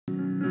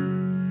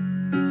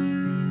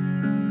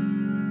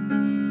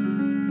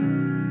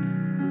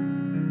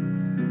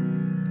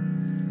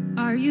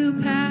Are you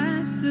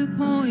past the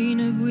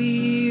point of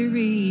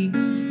weary?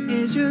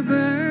 Is your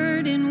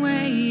burden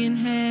weighing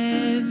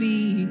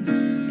heavy?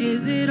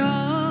 Is it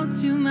all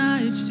too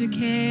much to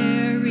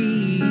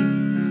carry?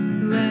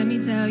 Let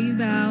me tell you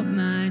about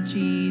my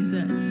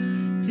Jesus.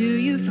 Do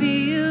you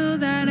feel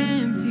that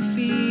empty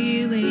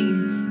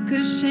feeling?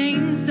 'Cause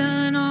shame's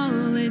done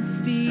all it's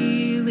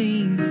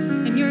stealing,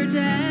 and you're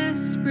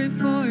desperate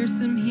for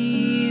some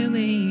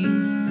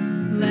healing.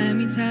 Let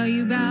me tell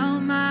you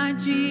about my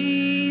Jesus.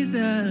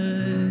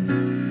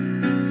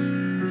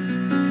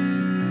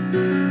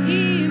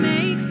 He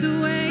makes a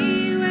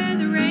way where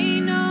there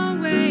ain't no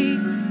way,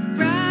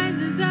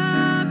 rises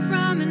up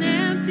from an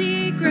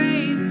empty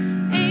grave.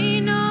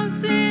 Ain't no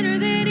sinner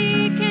that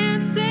he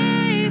can't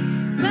save.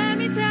 Let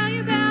me tell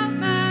you about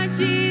my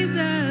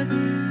Jesus.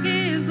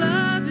 His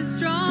love is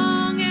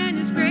strong and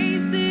his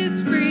grace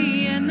is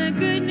free, and the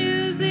good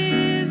news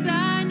is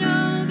I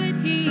know that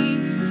he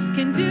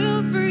can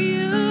do for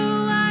you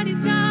what he's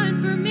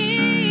done for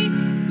me.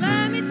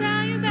 Let me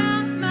tell you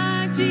about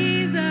my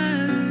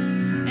Jesus,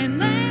 and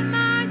let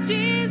my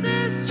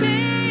Jesus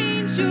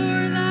change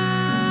your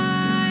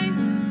life.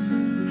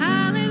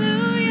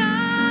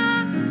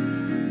 Hallelujah,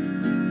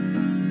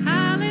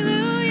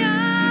 hallelujah,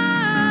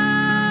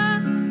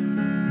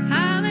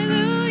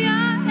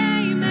 hallelujah,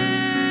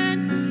 amen,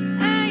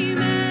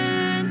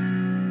 amen.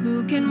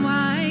 Who can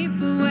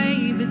wipe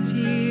away the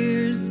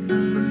tears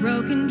from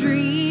broken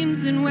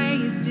dreams and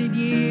wasted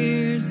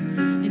years,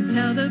 and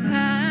tell the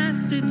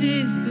past to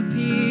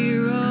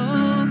disappear?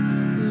 Oh,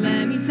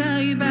 let me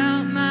tell you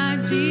about my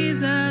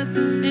Jesus,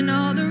 and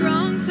all the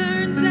wrong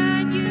turns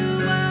that you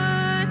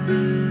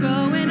would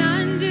go and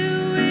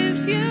undo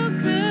if you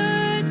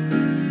could.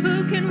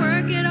 Who can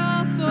work it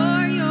all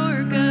for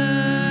your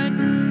good?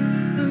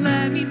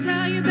 Let me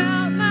tell you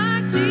about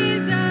my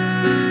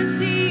Jesus.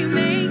 He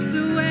makes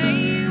a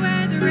way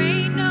where there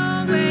ain't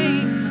no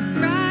way,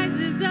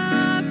 rises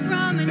up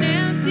from an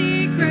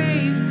empty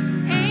grave.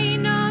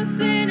 Ain't no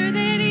sinner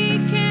that he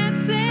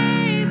can't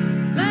save.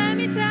 Let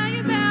me tell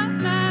you about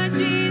my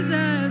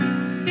Jesus.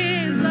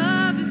 His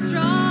love is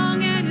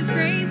strong and his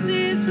grace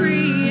is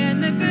free,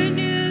 and the good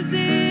news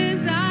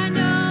is I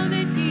know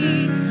that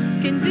he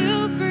can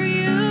do for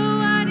you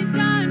what he's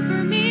done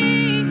for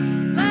me.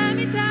 Let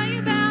me tell you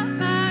about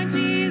my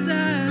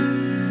Jesus,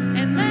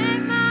 and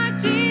let my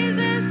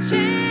Jesus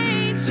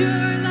change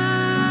your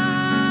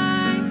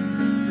life.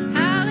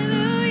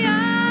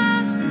 Hallelujah,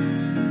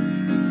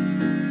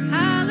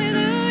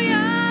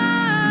 hallelujah,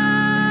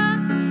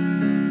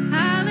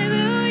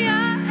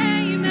 hallelujah,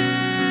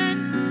 amen,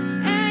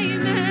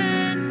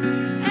 amen,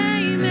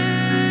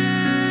 amen.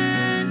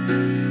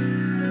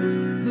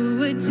 Who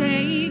would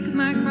take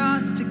my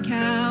cross to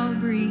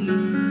Calvary,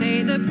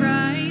 pay the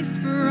price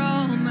for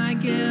all my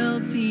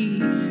guilty?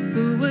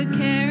 Who would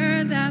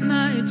care that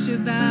much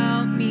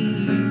about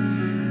me?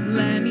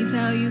 Let me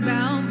tell you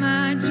about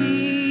my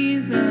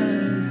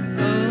Jesus.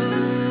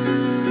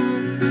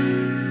 Oh,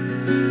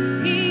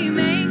 he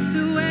makes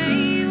a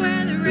way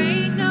where there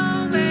ain't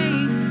no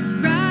way,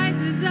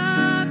 rises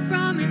up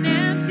from an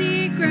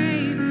empty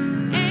grave.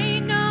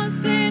 Ain't no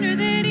sinner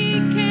that he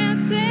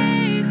can't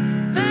save.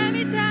 Let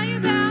me tell you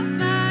about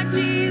my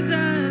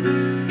Jesus.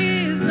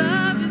 His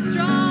love is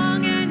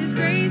strong and his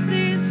grace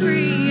is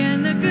free,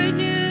 and the good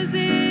news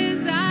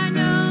is I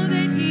know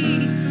that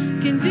he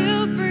can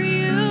do for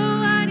you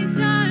what he's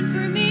done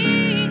for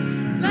me.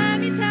 Let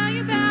me tell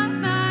you about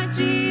my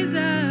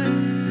Jesus,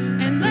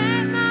 and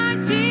let my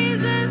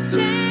Jesus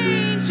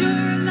change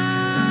your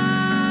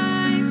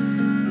life.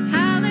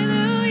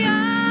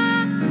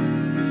 Hallelujah,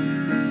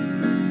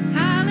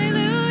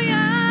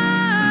 hallelujah,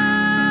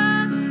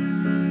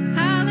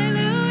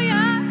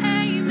 hallelujah,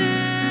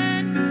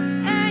 amen,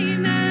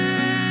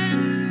 amen.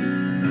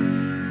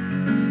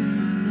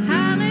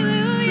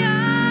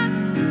 Hallelujah,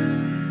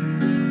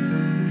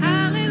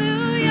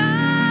 hallelujah,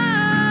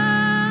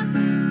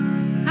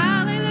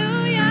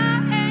 hallelujah,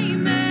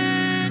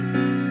 amen,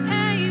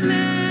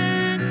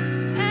 amen,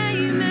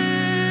 amen.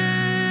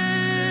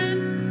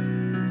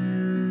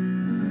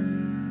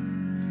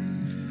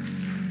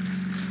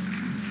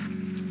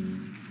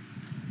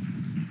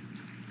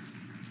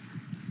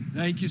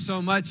 Thank you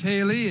so much,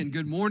 Haley, and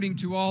good morning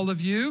to all of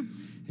you.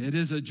 It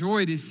is a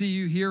joy to see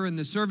you here in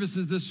the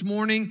services this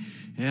morning.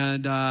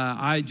 And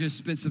I just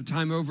spent some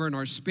time over in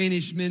our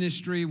Spanish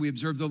ministry. We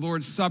observed the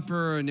Lord's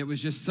Supper, and it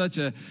was just such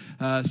a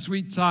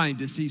sweet time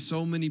to see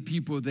so many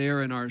people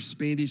there in our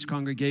Spanish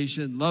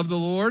congregation. Love the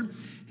Lord,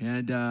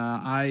 and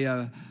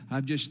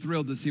I'm just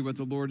thrilled to see what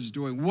the Lord is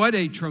doing. What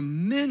a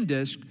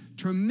tremendous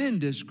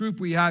group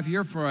we have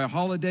here for a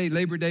holiday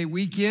Labor Day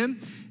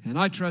weekend, and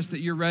I trust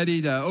that you're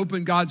ready to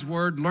open God's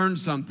Word, learn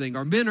something.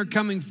 Our men are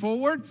coming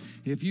forward.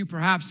 If you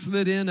perhaps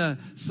slid in a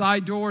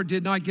side door,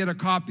 did not get a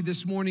copy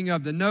this morning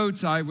of the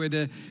notes, I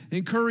would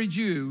encourage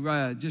you,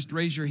 just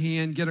raise your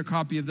hand, get a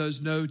copy of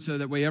those notes so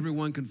that way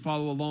everyone can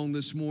follow along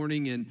this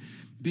morning. And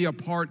be a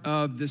part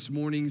of this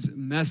morning's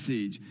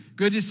message.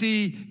 Good to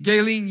see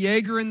Gayleen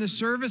Yeager in the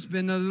service.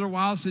 Been a little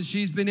while since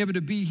she's been able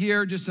to be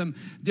here. Just some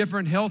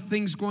different health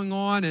things going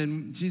on,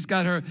 and she's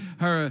got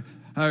her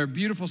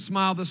beautiful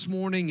smile this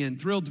morning and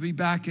thrilled to be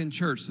back in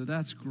church. So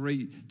that's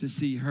great to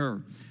see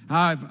her.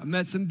 I've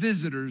met some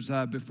visitors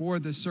before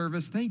the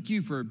service. Thank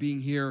you for being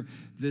here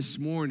this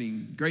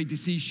morning. Great to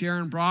see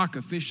Sharon Brock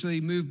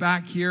officially move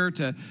back here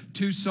to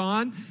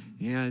Tucson.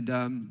 And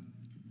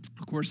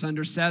of course,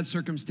 under sad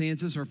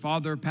circumstances, her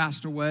father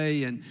passed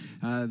away, and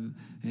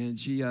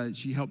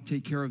she helped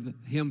take care of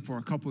him for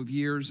a couple of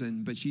years.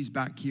 But she's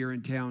back here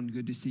in town.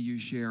 Good to see you,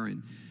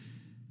 Sharon.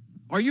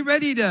 Are you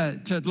ready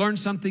to learn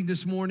something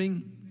this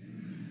morning?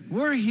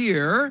 We're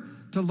here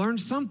to learn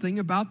something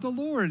about the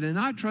Lord, and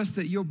I trust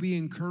that you'll be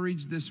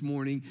encouraged this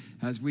morning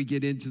as we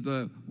get into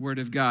the Word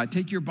of God.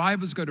 Take your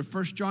Bibles, go to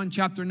 1 John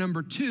chapter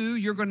number 2.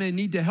 You're going to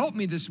need to help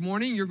me this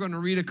morning. You're going to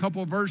read a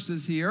couple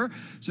verses here.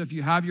 So if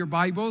you have your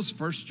Bibles,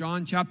 1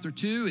 John chapter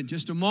 2, in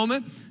just a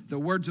moment, the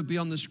words will be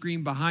on the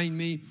screen behind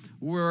me.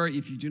 Or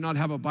if you do not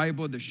have a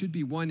Bible, there should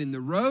be one in the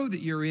row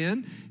that you're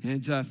in,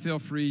 and feel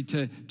free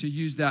to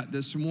use that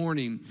this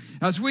morning.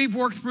 As we've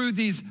worked through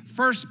these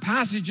first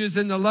passages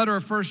in the letter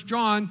of 1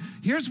 John,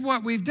 here's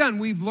what we've done.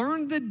 We've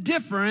learned the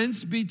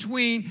difference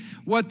between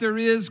what there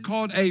is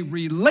called a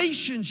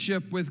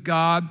relationship with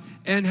God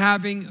and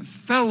having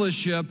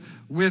fellowship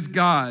with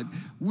God.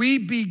 We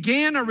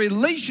began a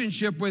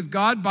relationship with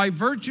God by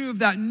virtue of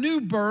that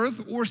new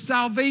birth or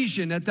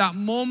salvation. At that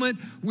moment,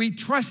 we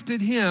trusted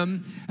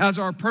Him as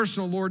our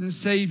personal Lord and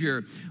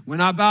Savior.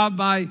 When I bowed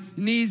my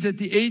knees at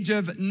the age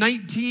of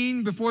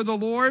 19 before the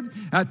Lord,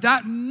 at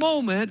that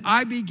moment,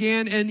 I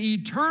began an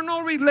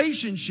eternal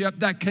relationship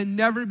that can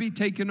never be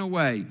taken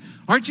away.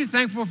 Aren't you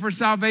thankful for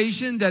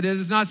salvation, that it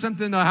is not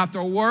something that I have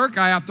to work,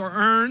 I have to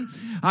earn,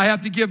 I have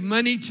to give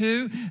money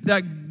to,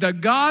 that the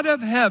God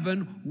of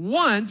heaven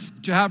wants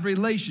to have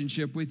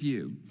relationship with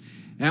you.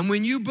 And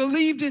when you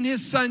believed in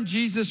His Son,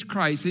 Jesus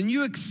Christ, and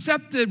you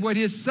accepted what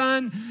His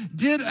Son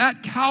did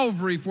at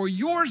Calvary for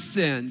your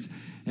sins,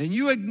 and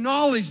you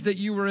acknowledged that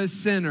you were a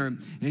sinner,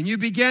 and you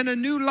began a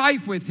new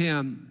life with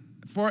Him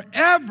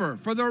forever,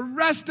 for the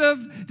rest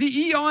of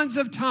the eons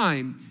of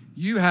time,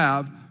 you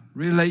have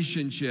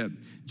relationship.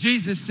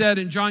 Jesus said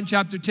in John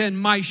chapter 10,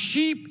 "My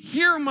sheep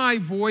hear my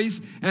voice,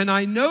 and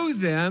I know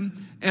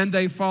them, and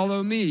they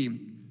follow me.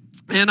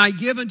 And I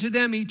give unto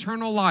them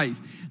eternal life."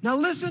 Now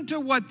listen to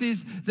what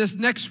this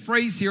next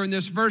phrase here in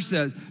this verse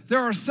says. There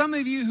are some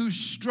of you who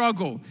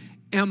struggle.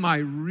 Am I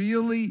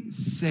really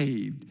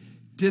saved?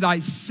 Did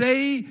I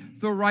say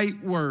the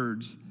right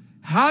words?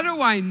 How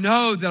do I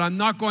know that I'm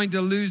not going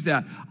to lose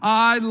that?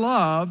 I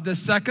love the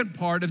second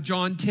part of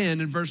John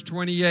 10 and verse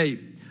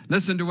 28.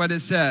 Listen to what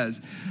it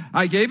says.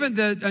 I gave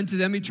unto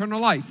them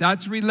eternal life.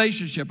 That's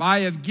relationship.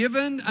 I have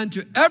given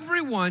unto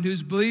everyone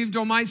who's believed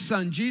on my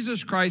Son,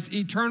 Jesus Christ,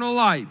 eternal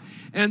life.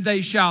 And they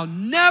shall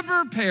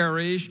never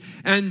perish,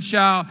 and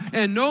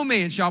no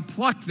man shall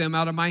pluck them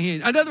out of my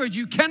hand. In other words,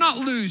 you cannot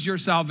lose your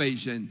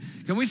salvation.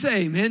 Can we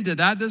say amen to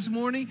that this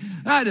morning?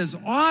 That is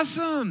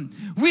awesome.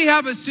 We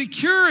have a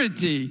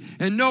security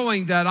in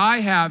knowing that I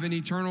have an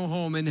eternal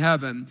home in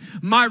heaven.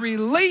 My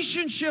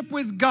relationship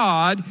with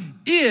God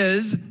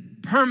is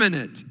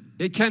permanent.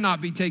 It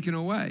cannot be taken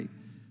away.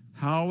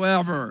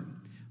 However,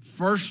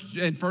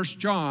 in 1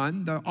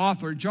 John, the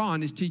author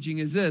John is teaching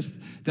is this,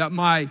 that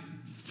my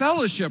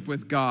fellowship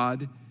with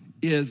God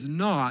is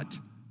not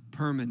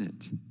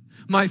permanent.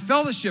 My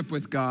fellowship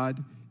with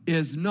God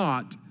is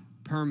not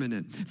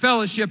permanent.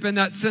 Fellowship in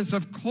that sense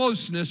of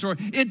closeness or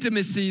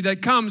intimacy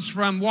that comes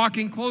from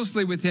walking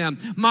closely with Him.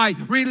 My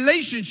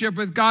relationship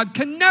with God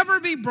can never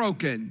be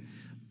broken,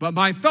 but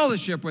my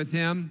fellowship with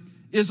Him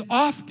is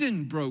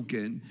often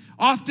broken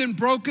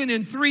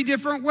in three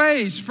different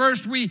ways.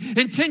 First, we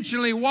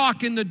intentionally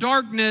walk in the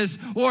darkness,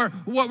 or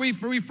what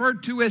we've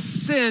referred to as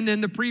sin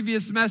in the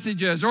previous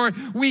messages, or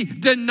we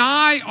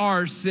deny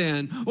our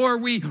sin, or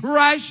we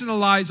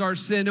rationalize our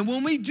sin. And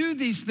when we do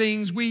these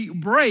things, we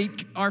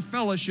break our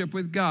fellowship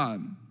with God.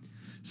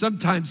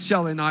 Sometimes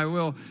Shelley and I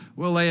will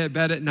lay in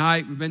bed at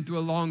night. We've been through a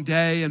long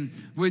day, and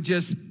we'll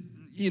just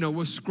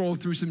we'll scroll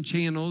through some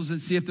channels and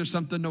see if there's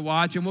something to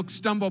watch, and we'll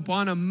stumble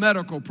upon a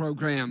medical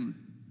program.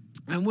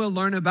 And we'll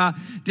learn about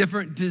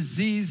different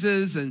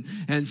diseases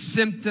and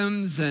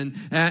symptoms and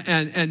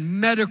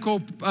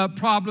medical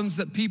problems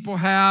that people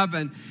have.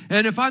 And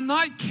if I'm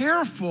not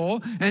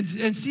careful, and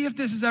see if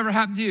this has ever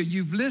happened to you,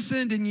 you've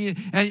listened and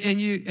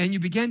you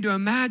begin to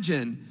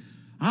imagine,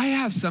 I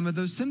have some of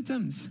those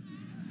symptoms.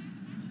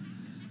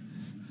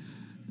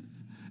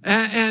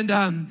 And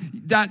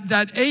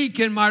that ache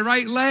in my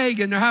right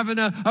leg, and they're having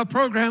a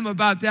program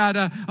about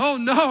that. Oh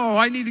no,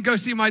 I need to go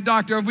see my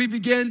doctor. We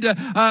begin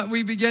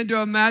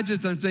to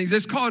imagine some things.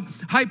 It's called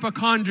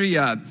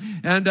hypochondria,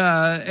 and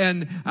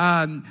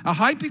a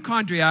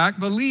hypochondriac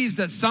believes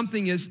that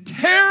something is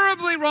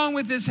terribly wrong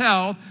with his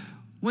health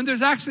when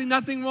there's actually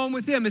nothing wrong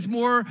with him. It's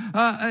more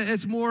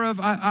of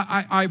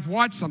I've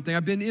watched something.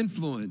 I've been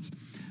influenced.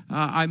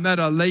 I met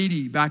a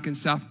lady back in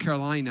South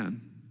Carolina.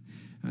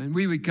 And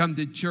we would come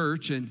to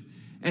church, and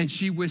and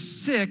she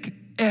was sick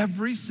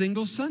every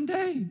single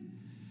Sunday.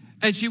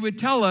 And she would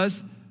tell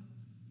us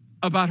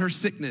about her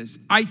sickness.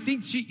 I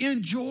think she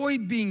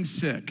enjoyed being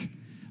sick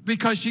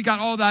because she got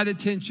all that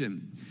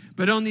attention.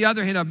 But on the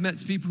other hand, I've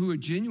met people who are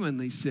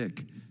genuinely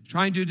sick,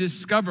 trying to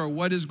discover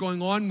what is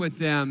going on with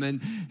them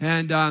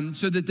and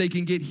so that they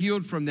can get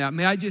healed from that.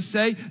 May I just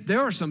say,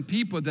 there are some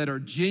people that are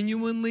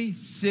genuinely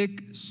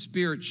sick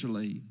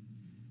spiritually.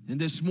 And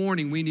this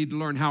morning, we need to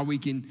learn how we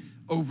can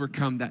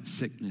overcome that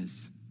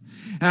sickness.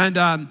 And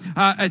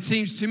it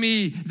seems to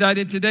me that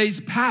in today's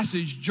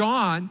passage,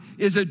 John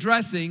is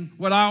addressing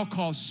what I'll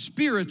call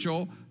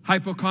spiritual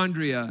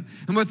hypochondria.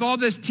 And with all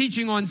this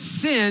teaching on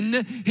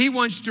sin, he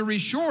wants to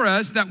reassure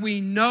us that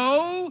we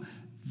know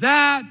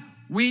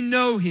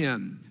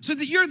him. So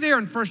that you're there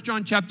in 1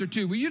 John chapter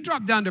 2. Will you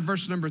drop down to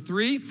verse number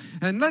 3?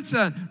 And let's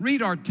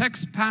read our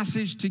text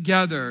passage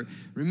together.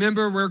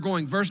 Remember, we're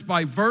going verse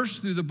by verse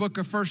through the book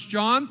of 1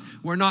 John.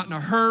 We're not in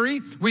a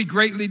hurry. We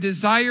greatly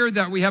desire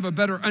that we have a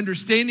better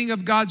understanding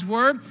of God's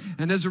word.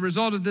 And as a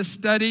result of this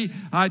study,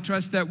 I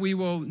trust that we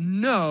will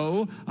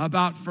know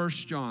about 1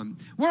 John.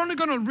 We're only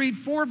going to read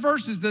 4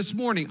 verses this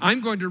morning.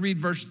 I'm going to read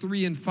verse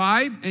 3 and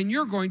 5, and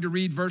you're going to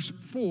read verse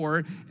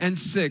 4 and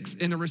 6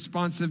 in a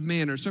responsive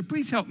manner. So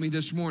please help me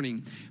this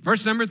morning.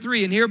 Verse number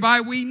 3, and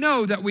hereby we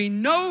know that we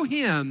know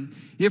him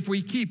if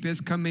we keep his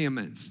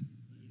commandments.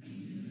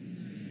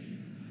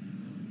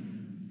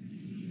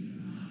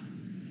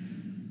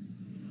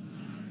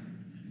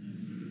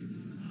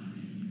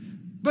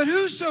 But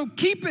whoso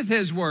keepeth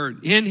his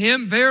word, in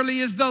him verily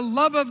is the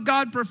love of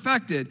God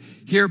perfected.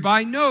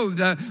 Hereby know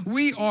that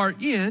we are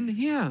in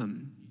him.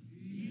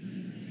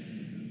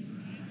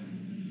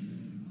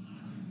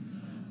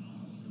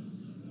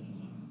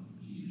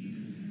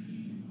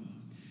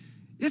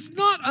 It's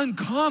not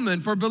uncommon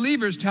for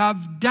believers to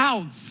have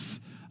doubts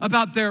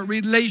about their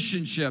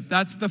relationship.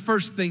 That's the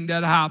first thing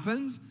that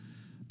happens.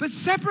 But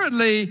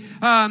separately,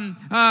 there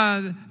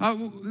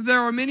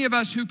are many of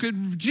us who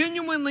could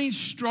genuinely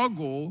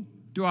struggle.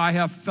 Do I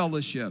have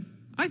fellowship?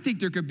 I think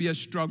there could be a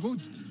struggle.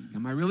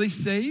 Am I really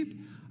saved?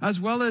 As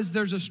well as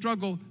there's a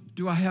struggle.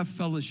 Do I have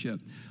fellowship?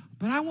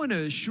 But I want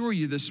to assure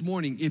you this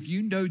morning, if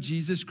you know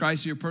Jesus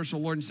Christ, your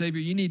personal Lord and Savior,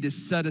 you need to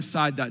set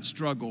aside that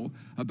struggle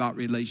about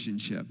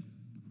relationship.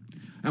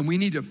 And we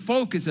need to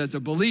focus as a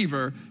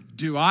believer,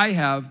 do I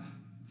have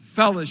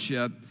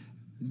fellowship,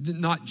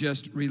 not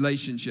just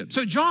relationship?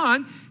 So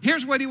John,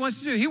 here's what he wants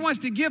to do. He wants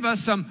to give us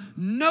some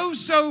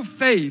no-so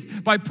faith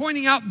by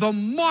pointing out the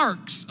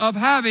marks of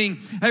having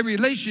a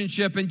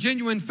relationship and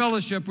genuine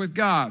fellowship with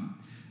God.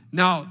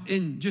 Now,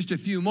 in just a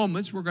few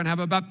moments, we're going to have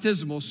a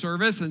baptismal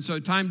service, and so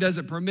time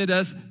doesn't permit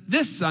us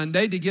this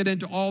Sunday to get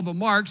into all the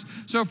marks.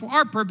 So for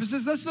our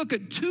purposes, let's look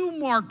at 2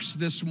 marks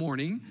this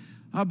morning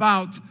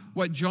about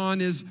what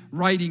John is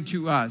writing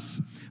to us.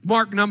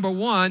 Mark number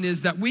 1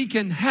 is that we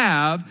can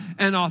have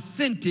an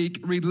authentic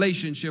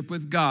relationship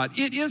with God.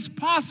 It is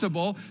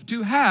possible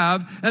to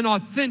have an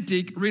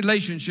authentic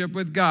relationship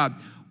with God.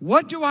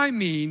 What do I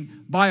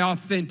mean by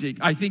authentic?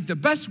 I think the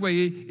best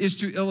way is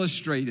to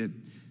illustrate it.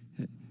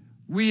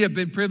 We have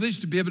been privileged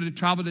to be able to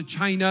travel to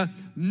China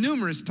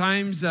numerous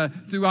times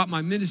throughout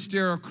my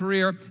ministerial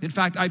career. In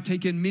fact, I've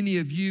taken many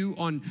of you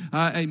on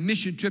a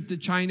mission trip to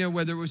China,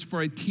 whether it was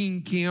for a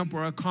teen camp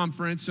or a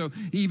conference. So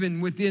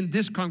even within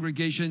this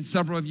congregation,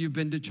 several of you have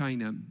been to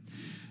China.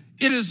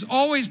 It is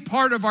always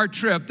part of our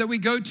trip that we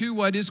go to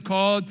what is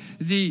called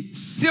the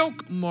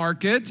silk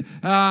market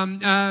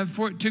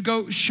to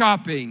go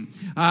shopping.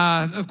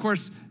 Of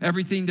course,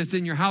 everything that's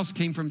in your house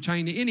came from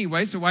China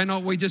anyway, so why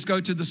not we just go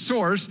to the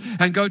source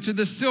and go to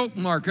the silk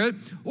market?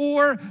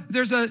 Or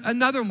there's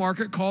another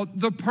market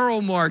called the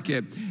pearl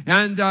market.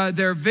 And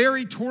they're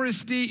very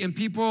touristy, and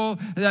people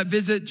that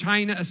visit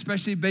China,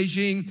 especially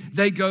Beijing,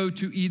 they go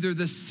to either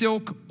the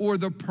silk or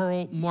the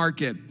pearl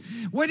market.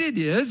 What it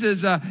is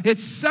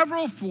it's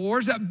several floors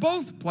at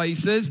both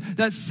places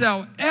that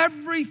sell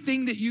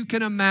everything that you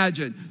can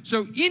imagine.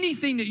 So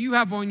anything that you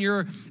have on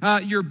your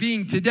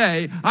being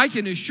today, I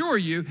can assure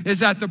you,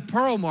 is at the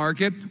pearl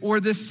market or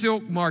the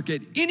silk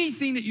market.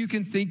 Anything that you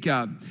can think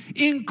of,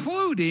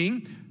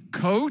 including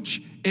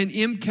Coach and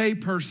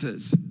MK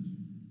purses.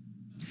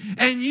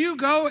 And you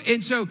go,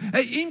 and so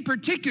in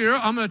particular,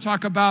 I'm going to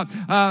talk about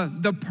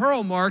the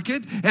pearl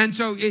market. And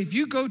so if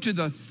you go to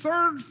the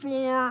 3rd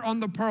floor on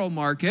the pearl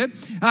market,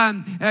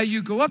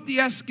 you go up the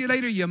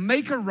escalator, you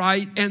make a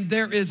right, and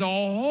there is a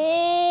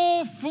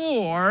whole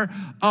floor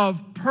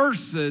of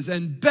purses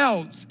and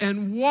belts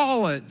and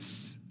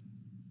wallets.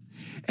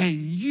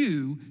 And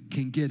you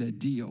can get a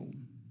deal.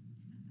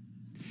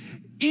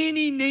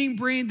 Any name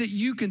brand that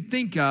you can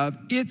think of,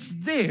 it's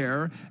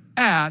there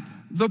at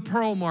the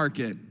pearl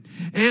market.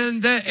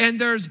 And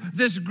there's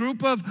this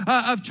group of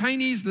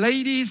Chinese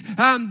ladies.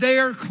 They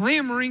are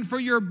clamoring for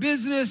your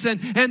business,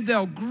 and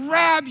they'll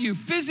grab you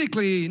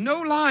physically, no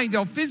lying.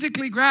 They'll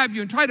physically grab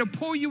you and try to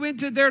pull you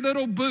into their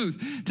little booth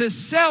to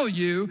sell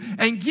you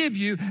and give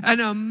you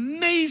an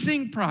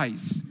amazing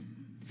price.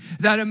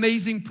 That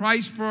amazing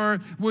price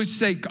for, we'll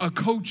say, a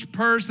Coach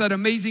purse, that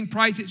amazing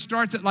price, it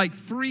starts at like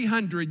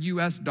 $300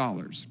 US.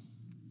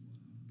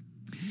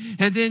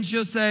 And then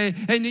she'll say,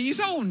 and then you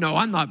say, oh, no,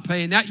 I'm not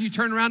paying that. You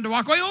turn around to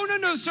walk away. Oh,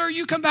 no, sir,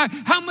 you come back.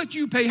 How much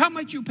you pay? How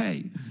much you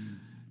pay?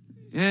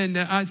 And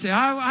I'd say,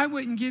 I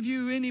wouldn't give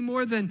you any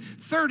more than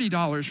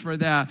 $30 for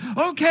that.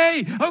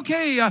 Okay,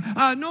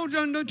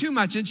 no, too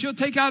much. And she'll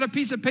take out a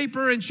piece of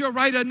paper and she'll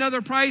write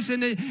another price,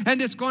 and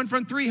it's going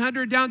from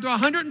 $300 down to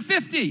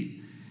 $150.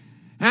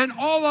 And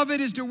all of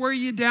it is to wear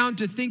you down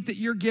to think that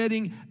you're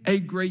getting a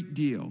great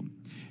deal.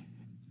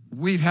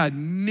 We've had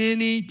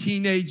many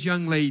teenage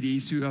young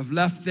ladies who have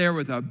left there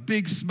with a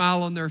big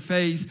smile on their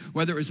face,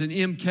 whether it was an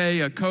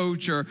MK, a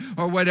Coach, or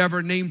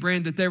whatever name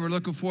brand that they were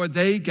looking for.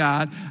 They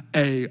got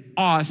an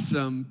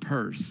awesome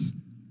purse.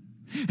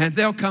 And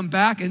they'll come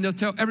back and they'll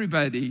tell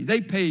everybody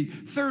they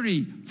paid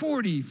 $30,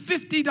 $40,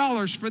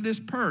 $50 for this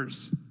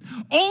purse,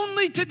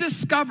 only to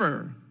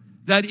discover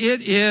that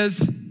it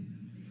is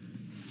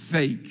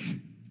fake.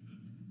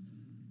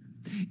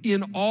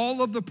 In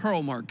all of the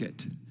pearl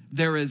market,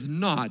 there is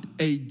not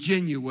a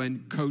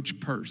genuine Coach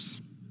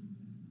purse.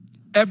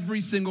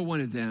 Every single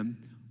one of them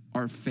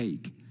are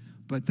fake,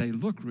 but they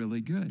look really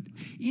good.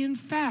 In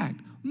fact,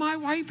 my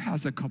wife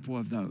has a couple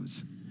of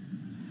those.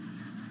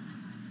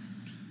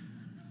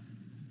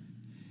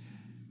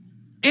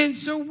 And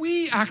so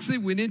we actually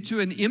went into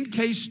an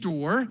MK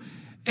store,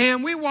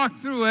 and we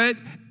walked through it,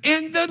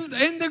 and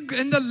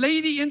the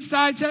lady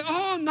inside said,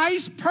 oh,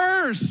 nice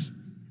purse.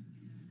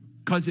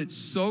 Because it's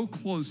so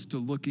close to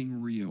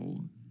looking real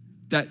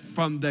that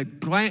from the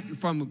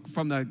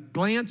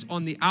glance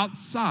on the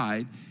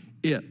outside,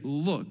 it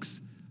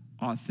looks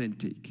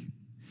authentic.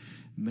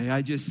 May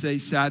I just say,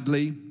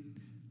 sadly,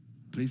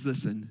 please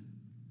listen,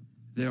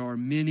 there are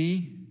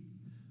many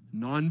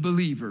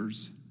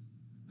non-believers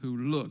who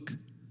look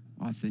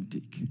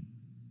authentic.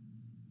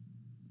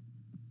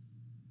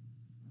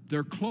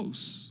 They're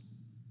close.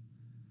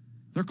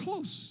 They're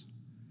close.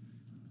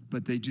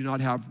 But they do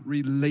not have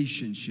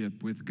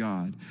relationship with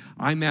God.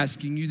 I'm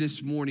asking you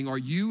this morning, are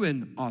you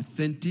an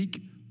authentic,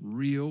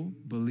 real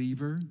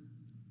believer?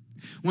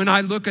 When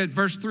I look at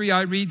verse 3,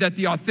 I read that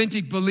the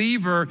authentic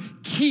believer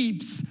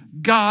keeps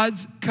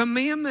God's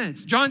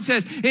commandments. John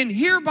says, and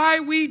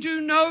hereby we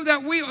do know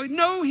that we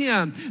know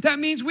him. That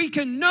means we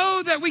can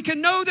know that we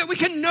can know that we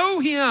can know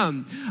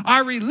him.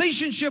 Our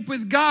relationship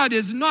with God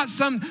is not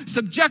some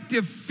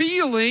subjective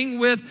feeling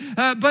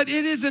but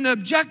it is an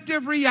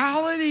objective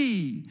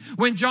reality.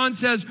 When John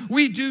says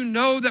we do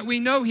know that we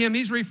know him,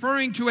 he's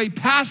referring to a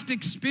past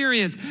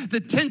experience. The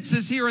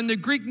tenses here in the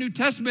Greek New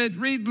Testament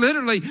read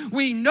literally,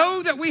 we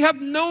know that we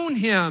have known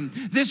him.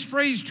 This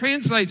phrase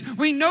translates,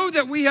 we know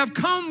that we have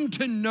come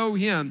to know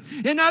him.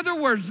 In other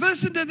words,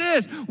 listen to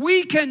this.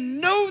 We can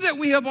know that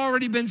we have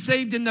already been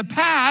saved in the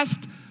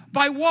past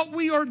by what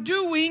we are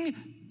doing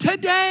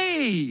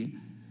today.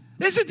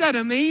 Isn't that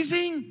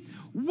amazing?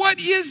 What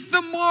is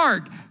the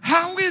mark?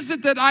 How is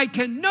it that I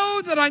can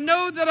know that I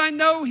know that I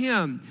know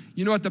him?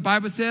 You know what the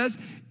Bible says?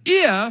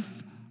 If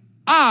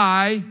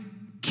I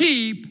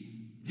keep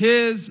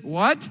his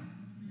what?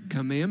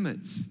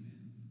 Commandments.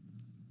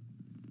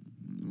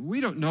 We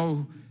don't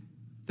know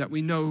that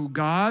we know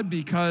God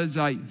because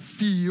I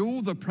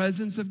feel the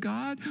presence of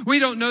God. We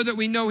don't know that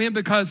we know him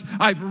because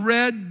I've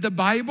read the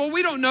Bible.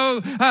 We don't know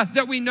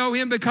that we know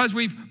him because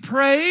we've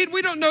prayed.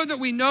 We don't know that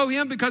we know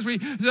him because we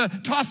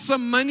tossed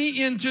some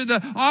money into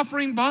the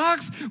offering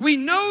box. We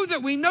know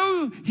that we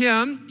know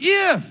him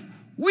if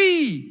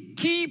we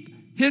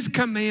keep his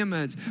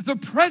commandments. The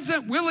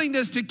present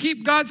willingness to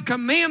keep God's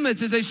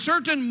commandments is a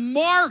certain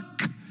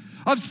mark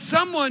of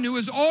someone who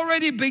has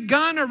already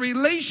begun a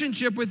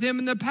relationship with him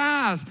in the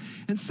past.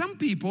 And some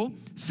people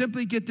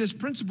simply get this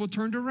principle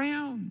turned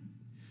around.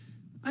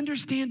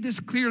 Understand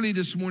this clearly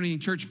this morning,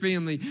 church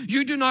family.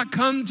 You do not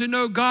come to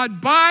know God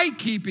by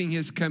keeping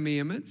his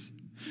commandments.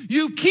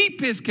 You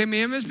keep his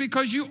commandments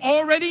because you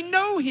already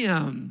know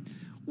him.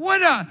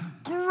 What a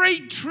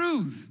great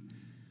truth.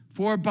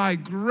 For by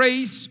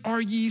grace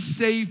are ye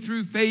saved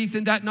through faith,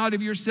 and that not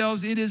of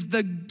yourselves. It is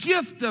the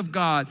gift of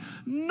God,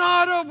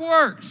 not of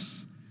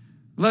works,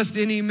 lest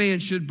any man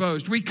should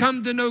boast. We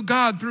come to know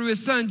God through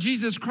his Son,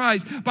 Jesus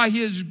Christ, by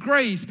his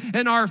grace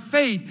and our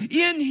faith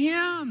in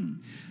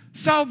him.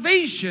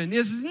 Salvation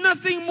is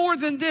nothing more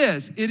than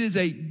this. It is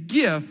a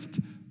gift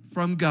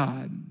from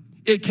God.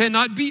 It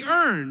cannot be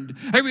earned.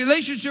 A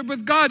relationship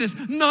with God is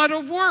not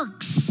of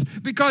works,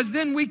 because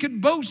then we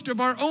could boast of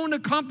our own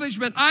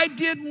accomplishment. I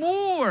did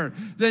more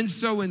than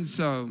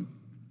so-and-so.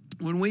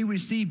 When we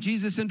receive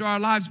Jesus into our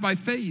lives by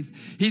faith,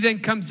 he then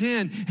comes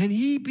in and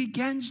he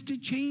begins to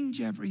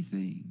change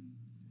everything.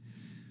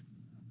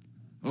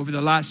 Over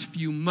the last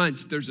few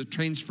months, there's a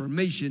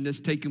transformation that's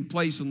taken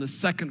place on the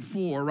second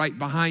floor right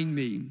behind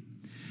me.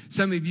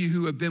 Some of you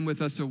who have been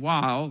with us a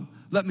while,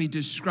 let me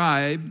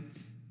describe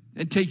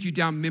and take you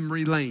down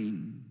memory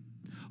lane.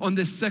 On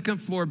the second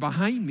floor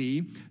behind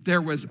me,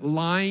 there was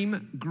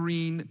lime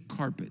green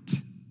carpet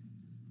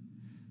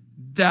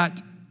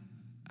that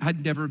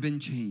had never been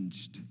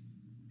changed.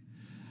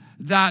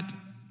 That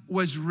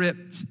was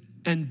ripped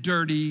and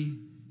dirty.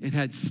 It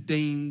had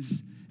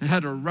stains. It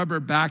had a rubber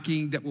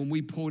backing that when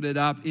we pulled it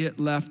up, it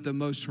left the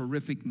most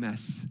horrific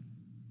mess.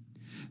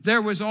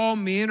 There was all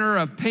manner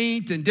of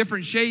paint and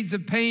different shades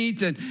of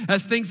paint, and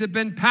as things had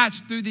been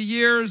patched through the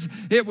years,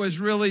 it was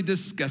really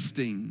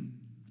disgusting.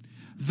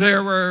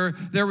 There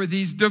were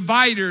these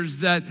dividers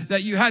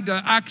that you had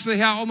to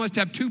actually almost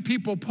have two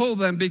people pull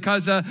them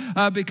because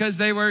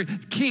they were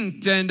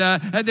kinked and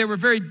they were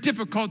very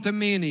difficult to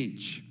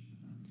manage.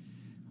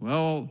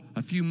 Well,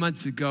 a few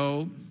months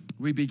ago,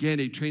 we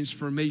began a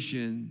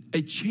transformation,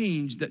 a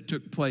change that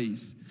took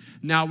place.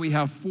 Now we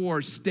have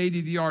 4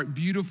 state-of-the-art,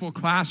 beautiful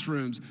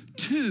classrooms,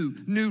 2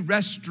 new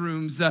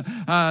restrooms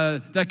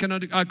that can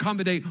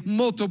accommodate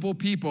multiple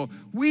people.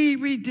 We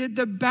redid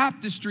the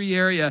baptistry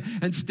area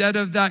instead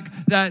of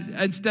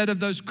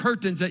those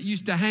curtains that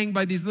used to hang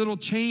by these little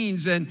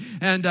chains, and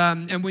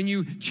when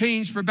you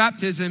change for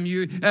baptism,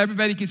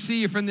 everybody could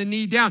see you from the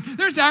knee down.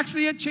 There's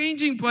actually a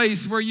changing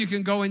place where you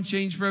can go and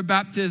change for a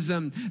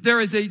baptism. There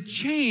is a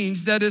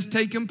change that has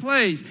taken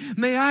place.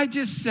 May I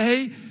just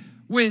say,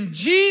 when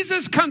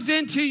Jesus comes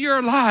into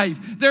your life,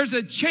 there's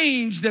a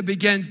change that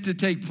begins to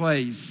take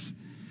place.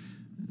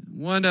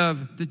 One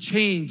of the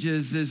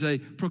changes is a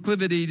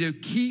proclivity to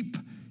keep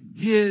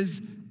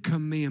his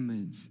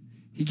commandments.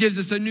 He gives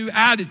us a new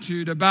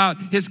attitude about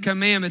his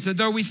commandments. And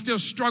though we still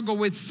struggle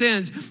with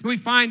sins, we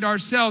find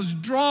ourselves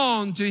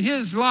drawn to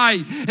his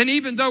light. And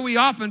even though we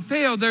often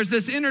fail, there's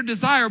this inner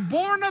desire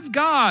born of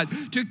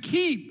God to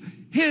keep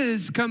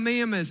his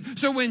commandments.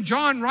 So when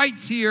John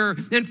writes here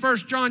in 1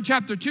 John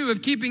chapter 2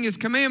 of keeping his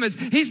commandments,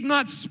 he's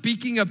not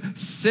speaking of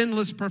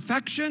sinless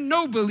perfection.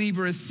 No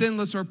believer is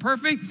sinless or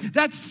perfect.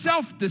 That's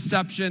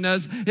self-deception,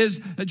 as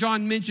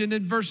John mentioned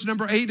in verse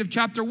number 8 of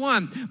chapter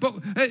 1. But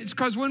it's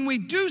because when we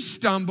do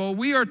stumble,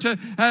 we are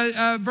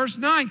to, verse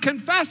 9,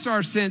 confess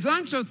our sins. And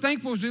I'm so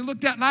thankful, as we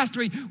looked at last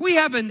week, we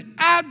have an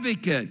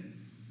advocate.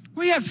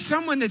 We have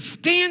someone that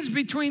stands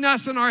between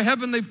us and our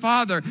Heavenly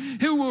Father,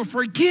 who will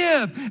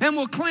forgive and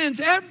will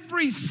cleanse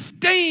every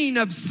stain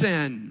of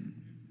sin.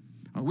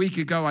 A week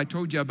ago, I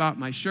told you about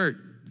my shirt.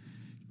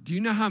 Do you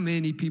know how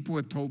many people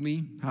have told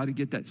me how to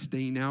get that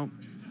stain out?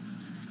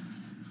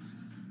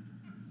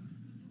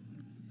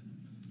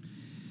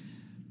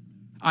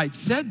 I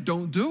said,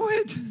 don't do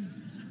it.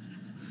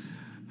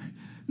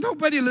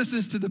 Nobody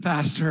listens to the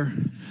pastor.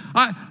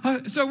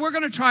 So we're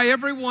going to try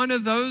every one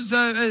of those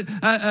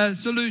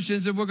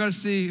solutions, and we're going to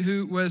see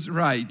who was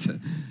right.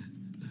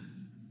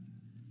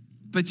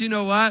 But you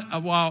know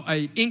what? While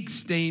an ink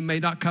stain may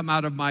not come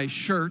out of my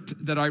shirt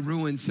that I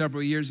ruined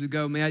several years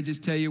ago, may I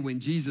just tell you, when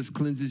Jesus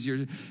cleanses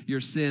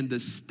your sin, the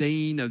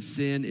stain of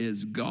sin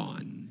is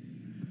gone.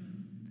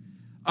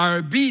 Our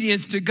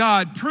obedience to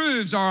God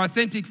proves our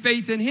authentic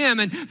faith in him.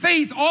 And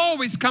faith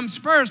always comes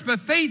first, but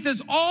faith is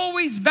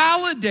always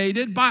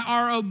validated by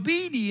our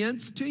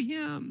obedience to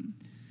him.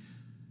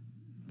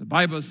 The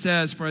Bible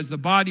says, for as the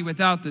body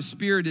without the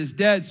spirit is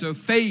dead, so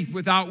faith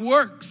without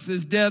works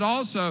is dead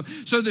also.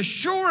 So the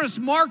surest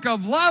mark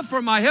of love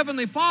for my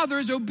Heavenly Father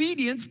is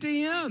obedience to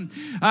him.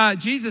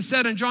 Jesus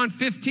said in John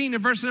 14,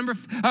 verse number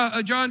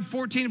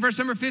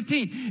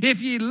 15,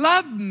 if ye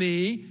love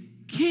me,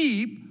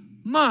 keep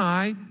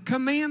my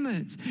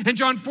commandments. In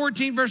John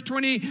 14, verse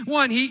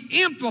 21,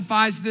 he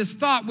amplifies this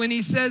thought when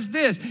he says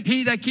this: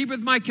 he that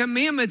keepeth my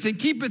commandments and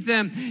keepeth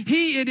them,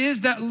 he it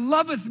is that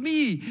loveth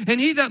me. And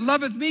he that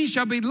loveth me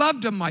shall be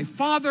loved of my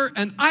Father,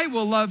 and I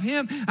will love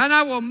him, and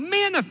I will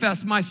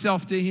manifest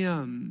myself to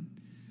him.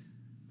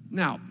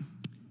 Now,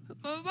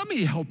 let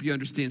me help you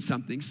understand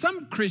something.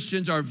 Some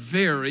Christians are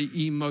very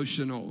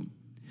emotional.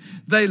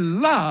 They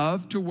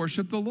love to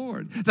worship the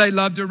Lord. They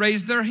love to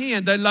raise their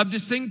hand. They love to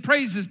sing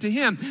praises to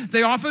him.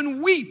 They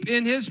often weep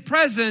in his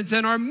presence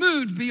and are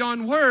moved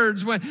beyond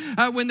words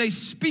when they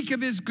speak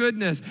of his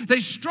goodness. They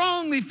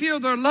strongly feel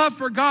their love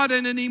for God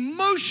at an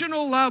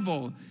emotional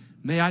level.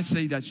 May I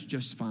say that's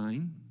just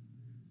fine?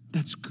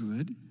 That's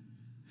good.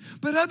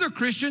 But other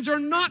Christians are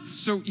not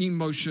so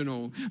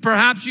emotional.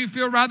 Perhaps you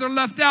feel rather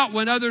left out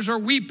when others are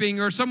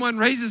weeping, or someone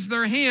raises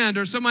their hand,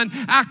 or someone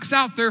acts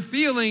out their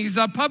feelings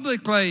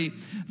publicly.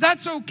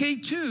 That's okay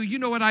too. You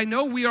know what I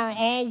know? We are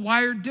all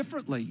wired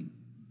differently.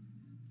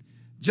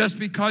 Just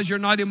because you're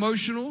not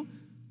emotional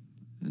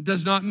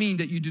does not mean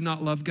that you do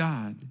not love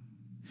God.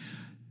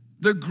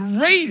 The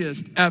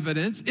greatest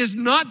evidence is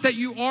not that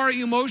you are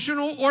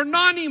emotional or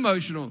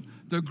non-emotional.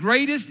 The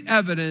greatest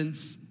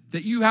evidence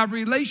that you have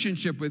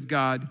relationship with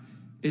God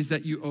is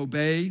that you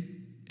obey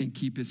and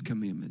keep his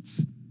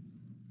commandments.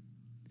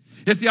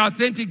 If the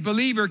authentic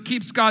believer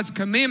keeps God's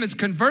commandments,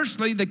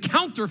 conversely, the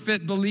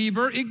counterfeit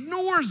believer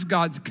ignores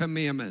God's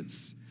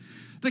commandments.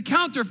 The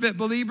counterfeit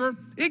believer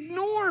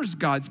ignores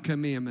God's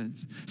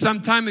commandments.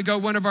 Some time ago,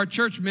 one of our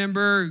church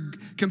member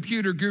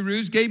computer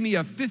gurus gave me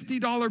a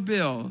 $50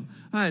 bill.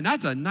 And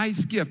that's a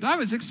nice gift. I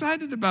was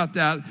excited about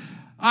that.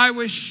 I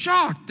was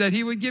shocked that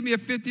he would give me a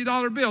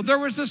 $50 bill. There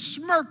was a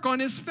smirk on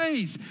his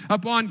face.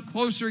 Upon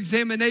closer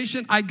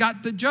examination, I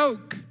got the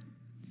joke.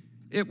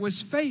 It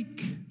was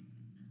fake.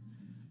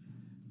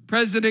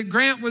 President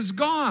Grant was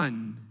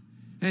gone,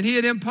 and he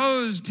had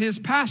imposed his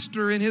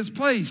pastor in his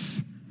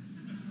place.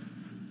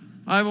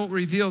 I won't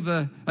reveal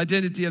the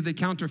identity of the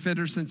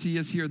counterfeiter since he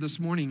is here this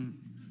morning.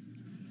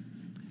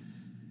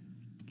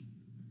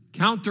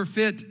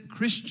 Counterfeit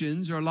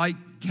Christians are like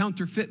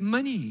counterfeit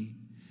money.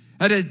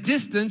 At a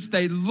distance,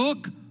 they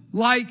look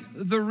like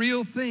the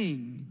real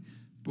thing.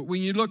 But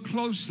when you look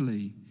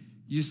closely,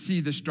 you see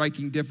the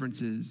striking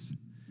differences.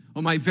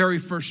 On my very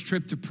first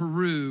trip to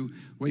Peru,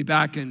 way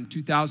back in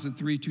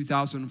 2003,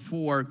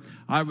 2004,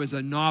 I was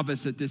a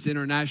novice at this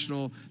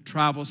international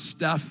travel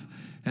stuff.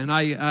 And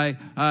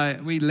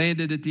we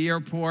landed at the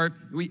airport.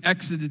 We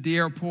exited the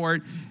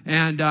airport,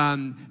 and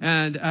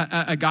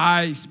a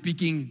guy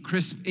speaking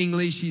crisp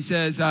English, he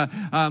says,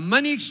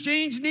 "Money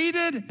exchange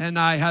needed?" And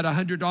I had a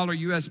 $100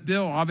 U.S.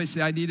 bill.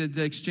 Obviously, I needed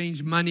to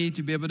exchange money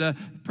to be able to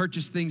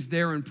purchase things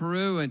there in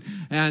Peru.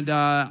 And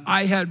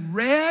I had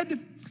read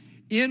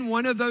in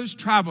one of those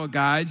travel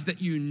guides that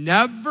you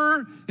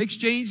never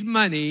exchange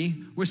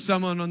money with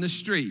someone on the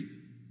street.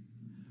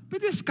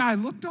 But this guy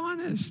looked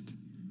honest.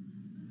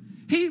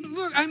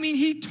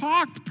 He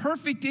talked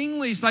perfect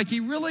English, like he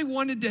really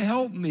wanted to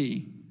help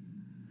me.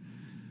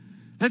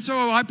 And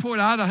so I pulled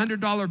out a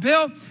 $100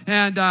 bill,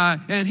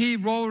 and he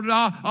rolled it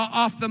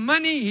off the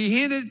money. He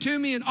handed it to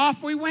me, and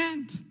off we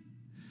went.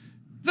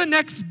 The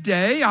next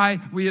day,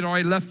 we had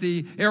already left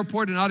the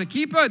airport in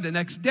Arequipa. The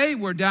next day,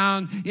 we're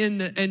down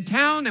in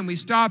town, and we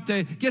stopped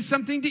to get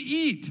something to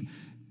eat.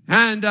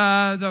 And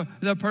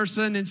the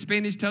person in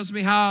Spanish tells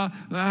me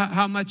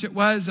how much it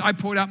was. I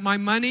pulled out my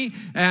money,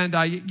 and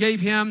I gave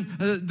him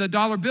the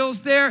dollar bills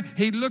there.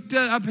 He looked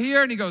up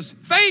here, and he goes,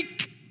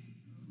 "Fake!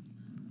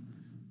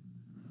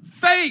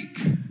 Fake!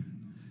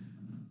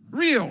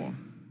 Real."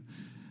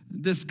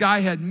 This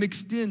guy had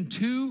mixed in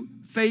 2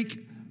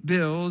 fake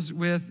bills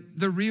with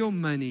the real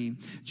money.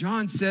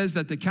 John says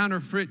that the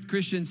counterfeit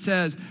Christian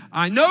says,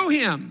 I know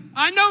him,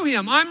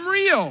 I'm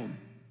real,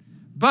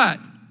 but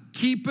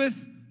keepeth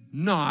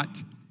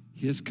not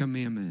his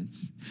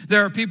commandments.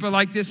 There are people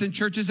like this in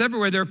churches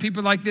everywhere. There are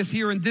people like this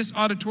here in this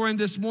auditorium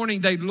this morning.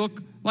 They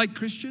look like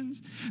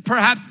Christians.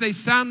 Perhaps they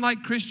sound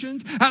like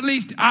Christians. At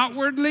least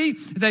outwardly,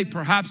 they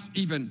perhaps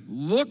even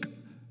look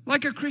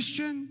like a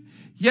Christian.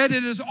 Yet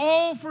it is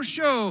all for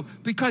show,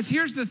 because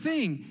here's the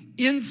thing.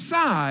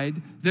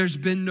 Inside, there's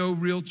been no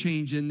real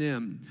change in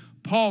them.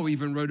 Paul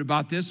even wrote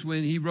about this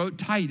when he wrote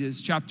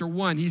Titus chapter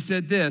 1. He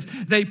said this,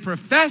 "They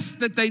profess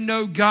that they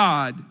know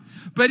God,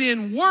 but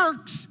in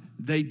works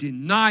they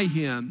deny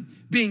him,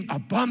 being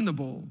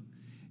abominable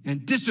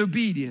and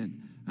disobedient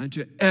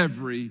unto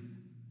every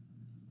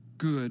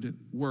good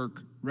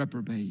work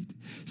reprobate."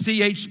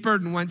 C.H.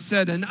 Spurgeon once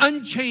said, "An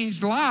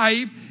unchanged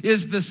life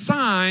is the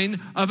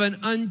sign of an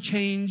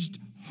unchanged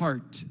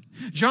heart."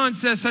 John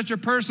says such a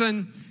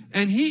person,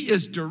 and he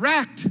is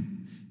direct,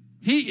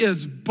 he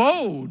is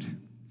bold,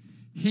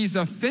 he's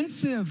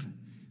offensive,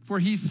 for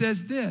he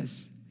says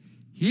this,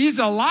 he's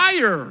a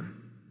liar,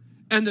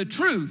 and the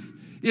truth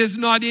is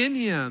not in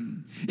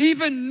him.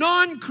 Even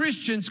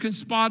non-Christians can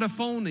spot a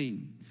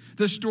phony.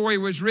 The story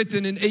was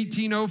written in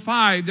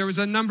 1805. There was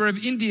a number of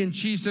Indian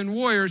chiefs and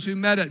warriors who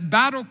met at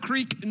Battle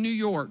Creek, New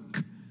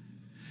York.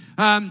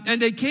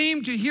 And they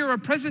came to hear a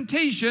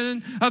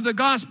presentation of the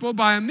gospel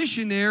by a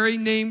missionary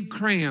named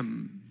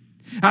Cram.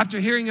 After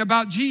hearing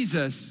about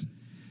Jesus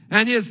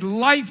and his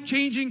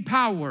life-changing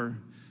power,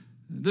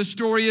 the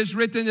story is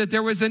written that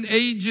there was an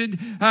aged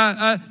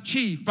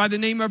chief by the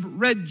name of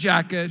Red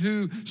Jacket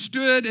who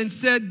stood and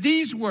said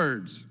these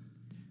words,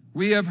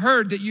 "We have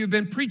heard that you've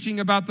been preaching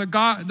about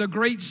the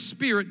Great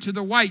Spirit to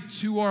the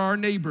whites who are our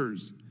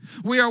neighbors.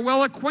 We are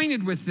well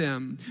acquainted with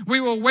them. We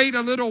will wait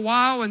a little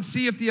while and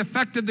see if the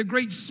effect of the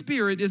Great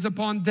Spirit is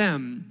upon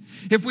them.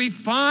 If we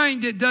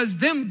find it does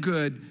them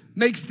good,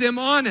 makes them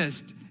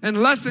honest, and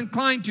less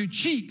inclined to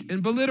cheat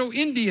and belittle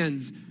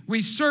Indians,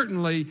 we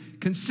certainly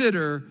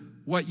consider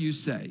what you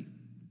say."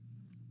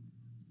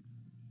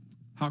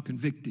 How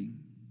convicting.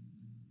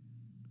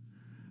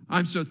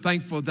 I'm so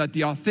thankful that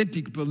the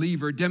authentic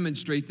believer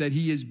demonstrates that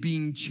he is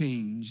being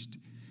changed.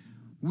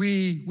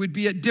 We would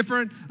be at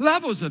different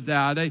levels of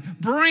that. A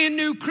brand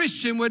new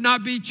Christian would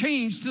not be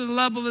changed to the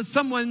level of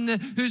someone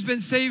who's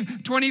been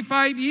saved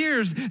 25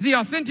 years. The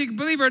authentic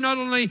believer not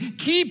only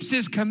keeps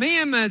his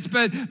commandments,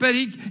 but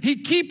he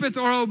keepeth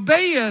or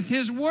obeyeth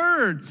his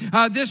word.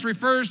 This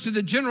refers to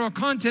the general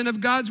content of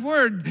God's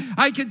word.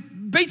 I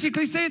could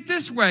basically say it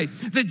this way.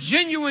 The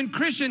genuine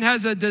Christian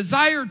has a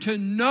desire to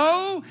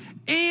know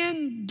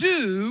and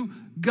do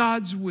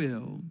God's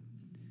will.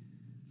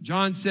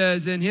 John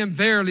says, "In him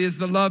verily is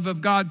the love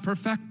of God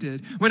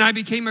perfected." When I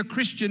became a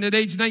Christian at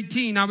age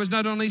 19, I was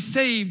not only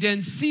saved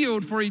and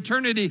sealed for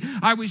eternity,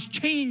 I was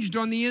changed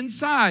on the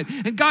inside.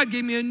 And God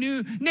gave me a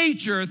new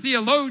nature.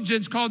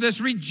 Theologians call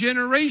this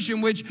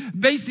regeneration, which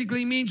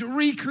basically means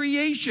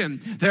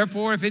recreation.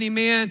 Therefore, if any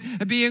man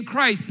be in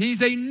Christ,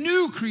 he's a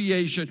new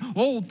creation.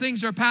 Old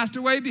things are passed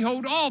away.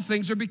 Behold, all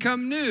things are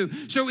become new.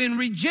 So in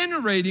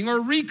regenerating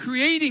or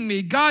recreating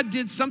me, God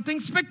did something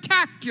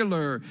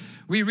spectacular.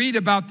 We read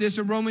about this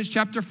in Romans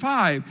chapter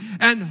 5.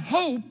 "And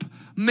hope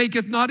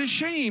maketh not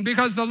ashamed,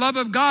 because the love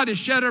of God is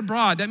shed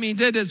abroad. That means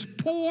it is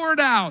poured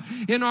out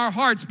in our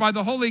hearts by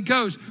the Holy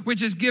Ghost,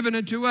 which is given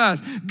unto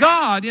us.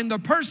 God, in the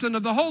person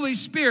of the Holy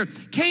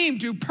Spirit, came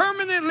to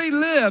permanently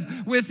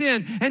live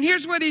within. And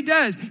here's what he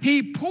does.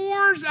 He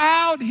pours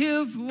out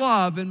his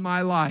love in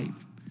my life.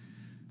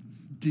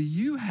 Do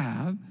you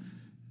have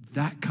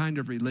that kind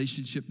of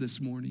relationship this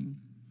morning?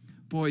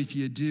 Boy, if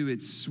you do,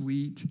 it's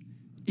sweet,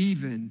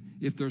 even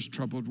if there's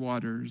troubled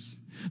waters.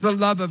 The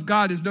love of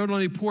God is not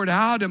only poured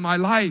out in my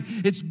life,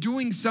 it's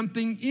doing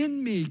something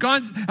in me.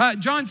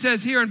 John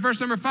says here in verse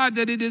number 5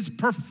 that it is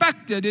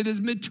perfected, it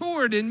is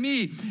matured in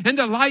me. In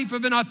the life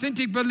of an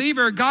authentic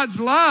believer, God's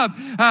love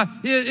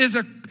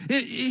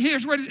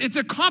here's what it's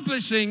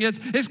accomplishing,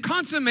 it's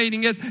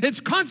consummating, it's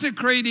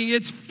consecrating,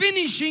 it's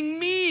finishing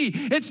me,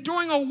 it's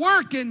doing a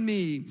work in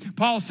me.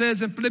 Paul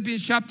says in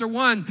Philippians chapter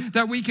 1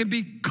 that we can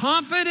be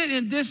confident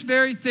in this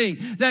very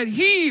thing, that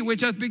he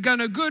which has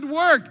begun a good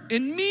work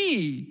in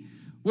me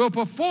will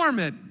perform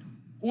it,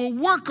 will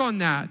work on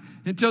that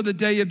until the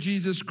day of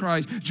Jesus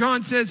Christ.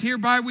 John says,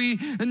 hereby we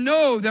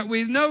know that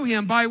we know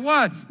him. By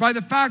what? By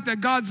the fact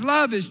that God's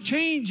love is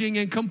changing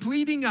and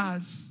completing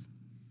us.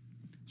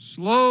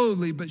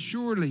 Slowly but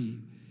surely,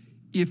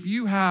 if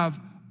you have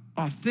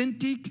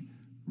authentic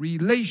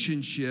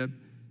relationship,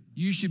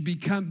 you should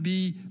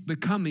be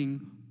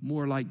becoming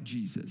more like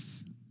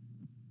Jesus.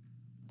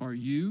 Are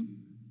you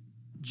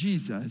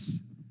Jesus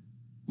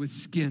with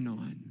skin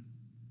on?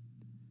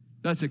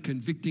 That's a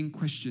convicting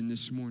question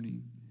this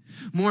morning.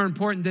 More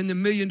important than the $1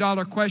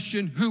 million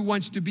question, who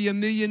wants to be a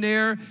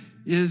millionaire,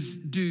 is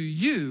do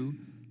you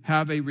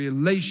have a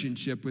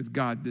relationship with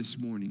God this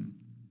morning?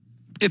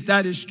 If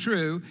that is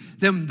true,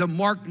 then the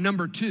mark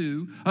number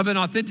 2 of an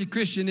authentic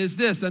Christian is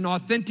this, an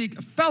authentic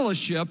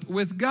fellowship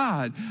with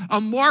God. A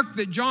mark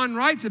that John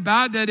writes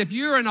about, that if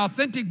you're an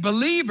authentic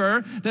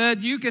believer,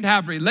 that you can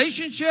have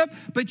relationship,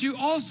 but you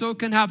also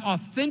can have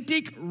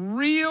authentic,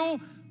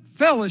 real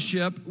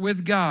fellowship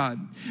with God.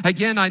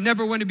 Again, I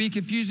never want to be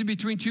confused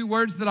between two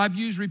words that I've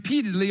used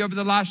repeatedly over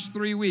the last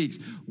 3 weeks.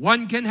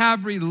 One can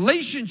have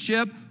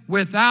relationship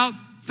without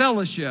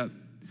fellowship.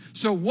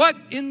 So what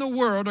in the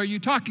world are you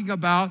talking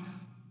about?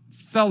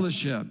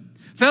 Fellowship.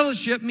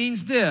 Fellowship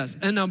means this,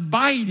 an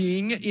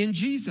abiding in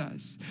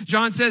Jesus.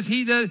 John says,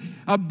 he that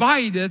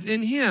abideth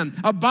in him.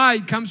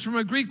 Abide comes from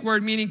a Greek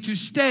word meaning to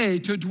stay,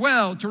 to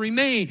dwell, to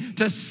remain,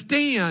 to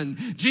stand.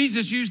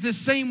 Jesus used this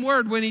same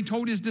word when he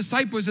told his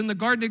disciples in the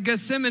Garden of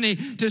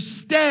Gethsemane to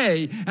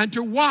stay and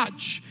to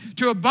watch.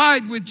 To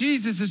abide with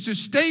Jesus is to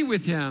stay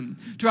with him,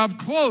 to have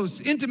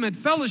close, intimate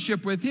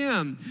fellowship with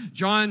him.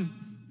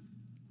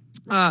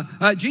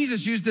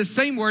 Jesus used this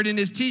same word in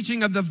his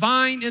teaching of the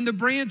vine and the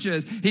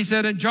branches. He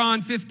said in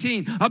John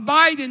 15,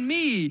 abide in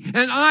me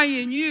and I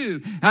in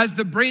you, as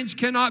the branch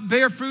cannot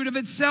bear fruit of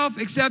itself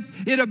except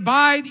it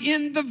abide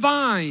in the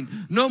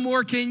vine. No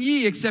more can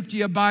ye except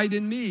ye abide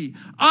in me.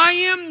 I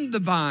am the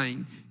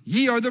vine,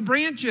 ye are the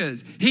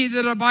branches. He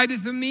that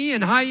abideth in me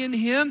and I in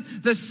him,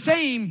 the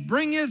same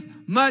bringeth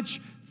much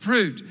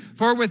fruit.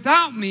 For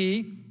without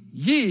me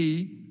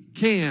ye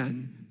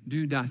can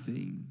do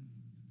nothing.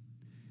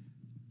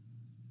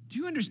 Do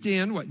you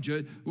understand what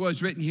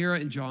was written here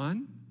in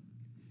John?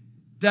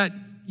 That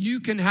you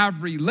can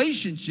have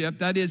relationship,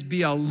 that is,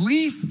 be a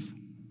leaf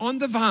on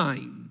the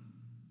vine.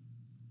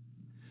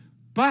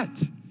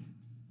 But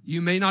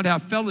you may not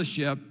have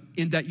fellowship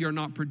in that you're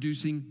not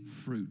producing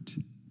fruit.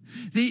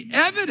 The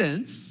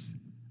evidence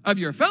of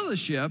your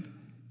fellowship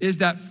is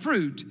that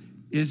fruit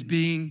is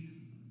maturing.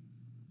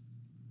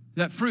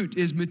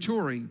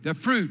 The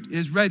fruit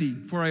is ready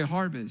for a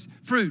harvest.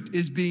 Fruit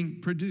is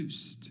being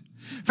produced.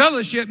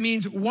 Fellowship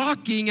means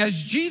walking as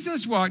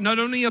Jesus walked, not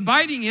only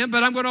abiding in him,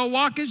 but I'm going to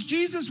walk as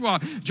Jesus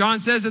walked. John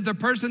says that the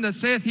person that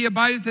saith he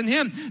abideth in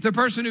him, the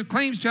person who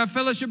claims to have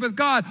fellowship with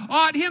God,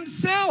 ought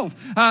himself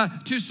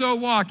to so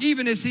walk,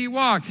 even as he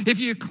walked. If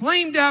you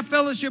claim to have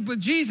fellowship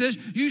with Jesus,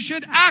 you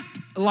should act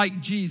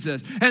like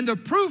Jesus. And the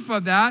proof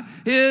of that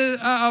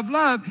of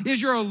love is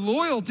your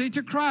loyalty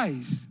to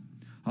Christ.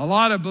 A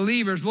lot of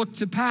believers look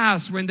to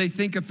past when they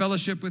think of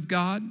fellowship with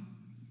God.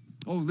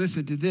 Oh,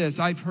 listen to this.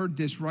 I've heard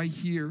this right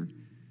here.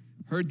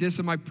 Heard this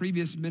in my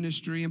previous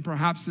ministry, and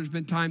perhaps there's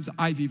been times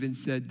I've even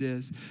said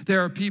this.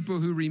 There are people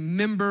who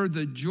remember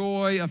the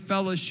joy of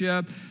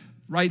fellowship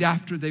right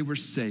after they were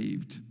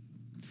saved.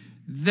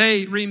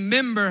 They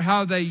remember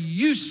how they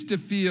used to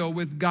feel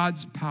with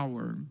God's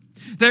power.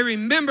 They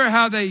remember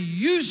how they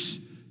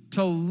used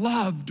to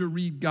love to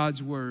read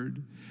God's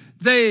word.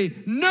 They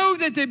know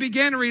that they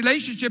began a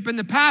relationship in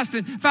the past.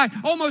 In fact,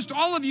 almost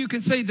all of you can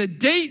say the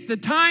date, the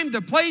time,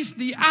 the place,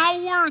 the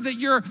hour that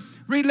your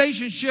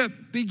relationship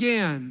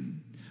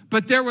began.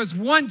 But there was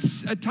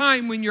once a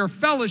time when your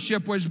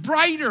fellowship was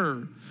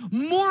brighter,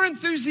 more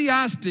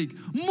enthusiastic,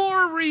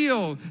 more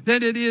real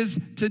than it is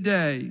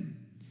today.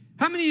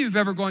 How many of you have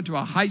ever gone to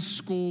a high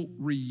school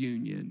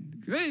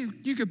reunion?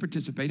 You could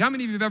participate. How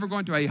many of you have ever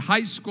gone to a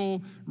high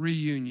school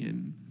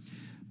reunion?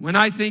 When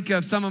I think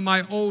of some of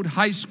my old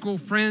high school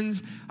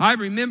friends, I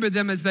remember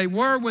them as they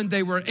were when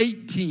they were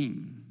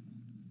 18.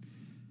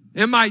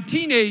 In my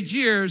teenage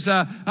years,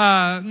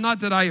 not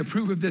that I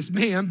approve of this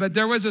man, but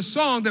there was a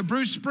song that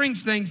Bruce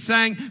Springsteen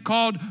sang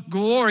called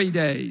Glory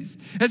Days.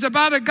 It's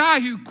about a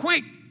guy who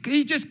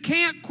he just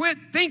can't quit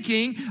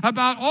thinking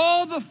about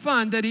all the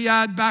fun that he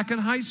had back in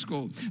high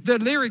school. The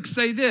lyrics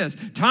say this: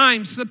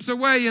 time slips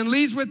away and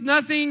leaves with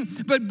nothing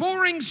but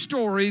boring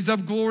stories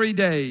of glory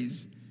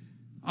days.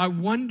 I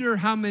wonder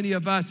how many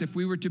of us, if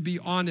we were to be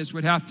honest,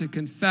 would have to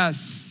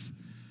confess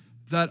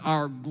that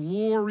our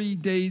glory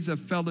days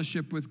of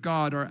fellowship with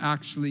God are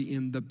actually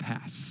in the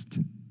past.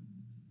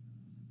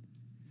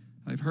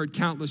 I've heard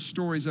countless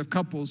stories of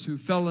couples who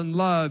fell in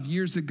love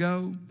years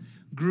ago,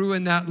 grew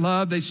in that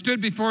love. They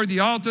stood before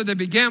the altar. They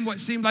began what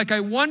seemed like a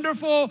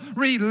wonderful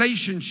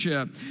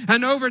relationship.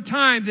 And over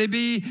time, they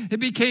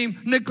became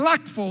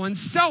neglectful and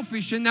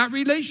selfish in that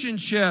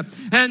relationship.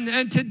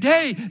 And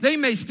today, they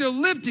may still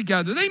live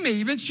together. They may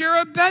even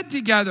share a bed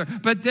together.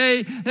 But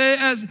they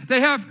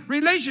have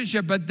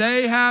relationship, but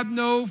they have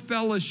no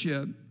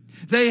fellowship.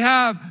 They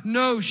have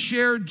no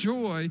shared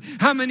joy.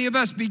 How many of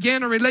us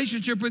began a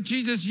relationship with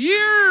Jesus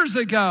years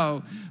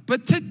ago?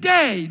 But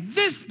today,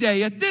 this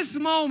day, at this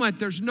moment,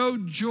 there's no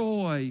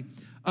joy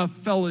of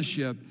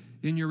fellowship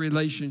in your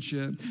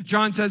relationship.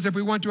 John says if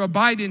we want to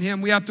abide in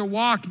him, we have to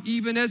walk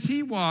even as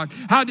he walked.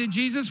 How did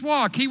Jesus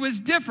walk? He was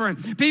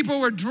different.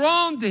 People were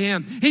drawn to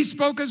him. He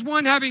spoke as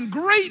one having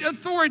great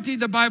authority,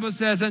 the Bible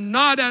says, and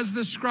not as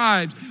the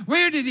scribes.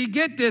 Where did he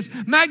get this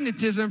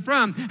magnetism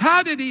from?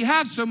 How did he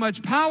have so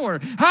much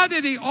power? How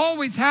did he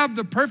always have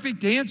the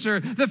perfect answer,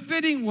 the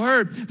fitting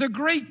word, the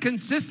great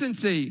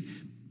consistency?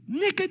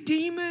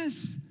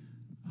 Nicodemus,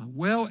 a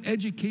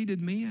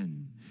well-educated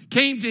man,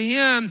 came to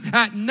him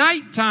at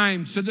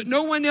nighttime so that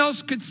no one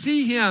else could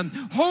see him,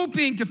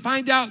 hoping to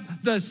find out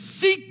the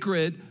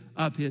secret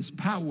of his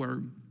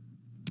power.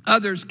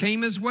 Others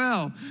came as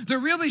well. The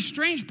really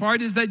strange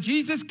part is that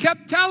Jesus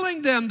kept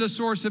telling them the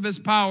source of his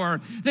power.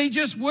 They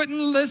just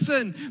wouldn't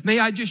listen. May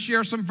I just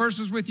share some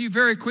verses with you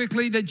very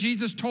quickly that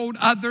Jesus told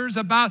others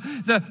about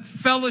the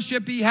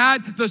fellowship he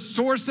had, the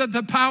source of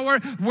the power,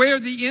 where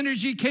the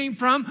energy came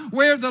from,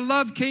 where the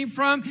love came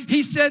from.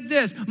 He said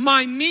this: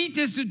 my meat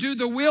is to do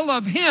the will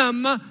of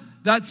him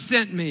that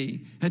sent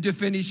me and to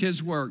finish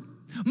his work.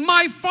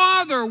 My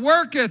Father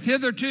worketh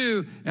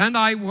hitherto, and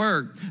I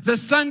work. The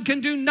Son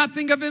can do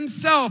nothing of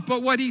himself,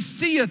 but what he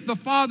seeth the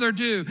Father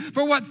do.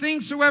 For what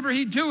things soever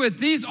he doeth,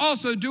 these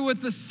also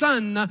doeth the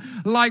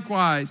Son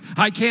likewise.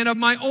 I can of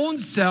my own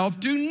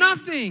self do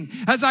nothing.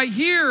 As I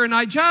hear and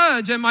I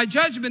judge, and my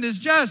judgment is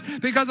just,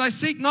 because I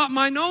seek not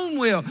mine own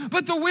will,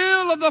 but the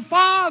will of the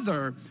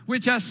Father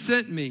which hath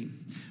sent me.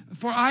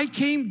 For I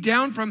came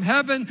down from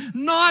heaven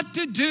not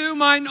to do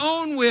mine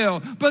own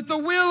will, but the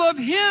will of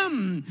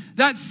him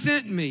that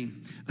sent me.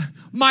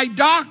 My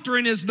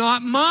doctrine is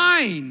not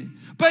mine,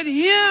 but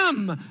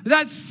him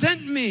that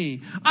sent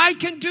me. I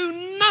can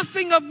do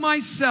nothing of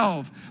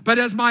myself, but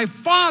as my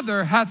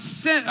Father hath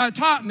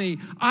taught me,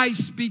 I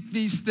speak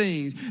these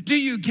things. Do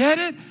you get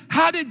it?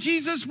 How did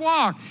Jesus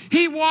walk?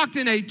 He walked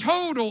in a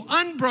total,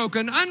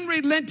 unbroken,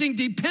 unrelenting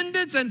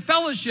dependence and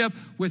fellowship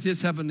with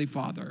his heavenly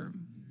Father.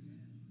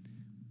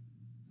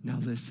 Now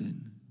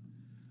listen,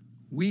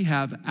 we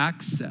have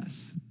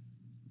access,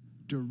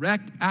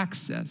 direct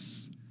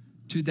access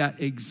to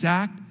that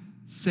exact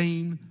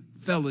same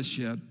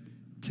fellowship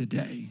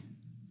today.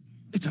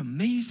 It's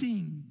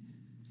amazing.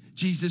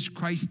 Jesus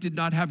Christ did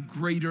not have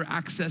greater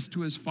access to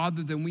his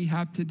Father than we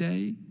have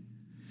today.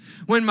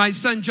 When my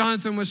son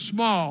Jonathan was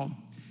small,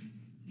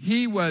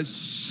 he was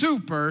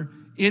super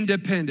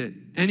independent.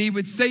 And he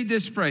would say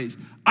this phrase: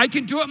 I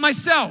can do it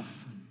myself.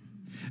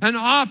 And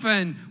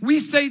often we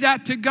say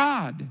that to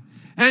God.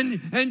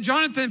 And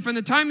Jonathan, from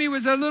the time he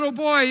was a little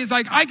boy, he's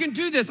like, I can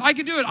do this. I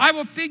can do it. I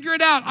will figure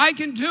it out. I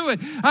can do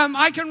it.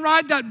 I can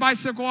ride that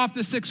bicycle off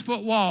the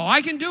 6-foot wall.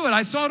 I can do it.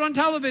 I saw it on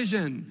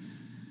television.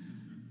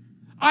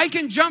 I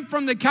can jump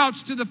from the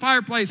couch to the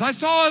fireplace. I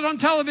saw it on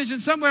television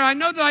somewhere. I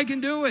know that I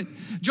can do it.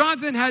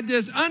 Jonathan had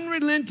this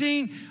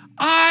unrelenting,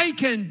 I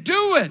can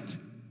do it.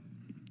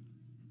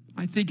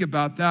 I think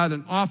about that,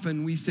 and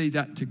often we say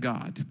that to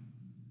God.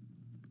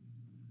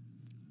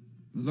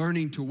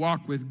 Learning to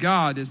walk with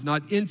God is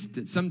not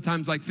instant.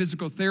 Sometimes, like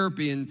physical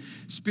therapy and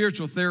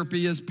spiritual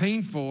therapy, is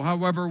painful.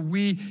 However,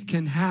 we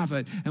can have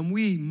it. And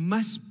we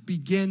must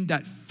begin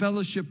that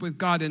fellowship with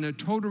God in a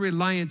total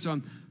reliance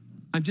on,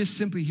 I'm just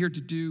simply here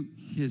to do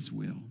his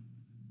will.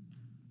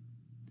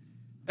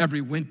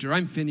 Every winter,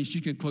 I'm finished.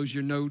 You can close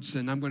your notes,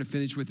 and I'm going to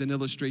finish with an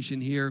illustration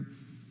here.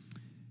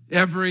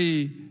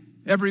 Every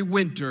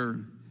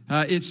winter,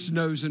 it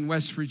snows in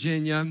West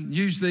Virginia.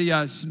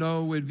 Usually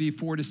snow would be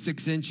 4 to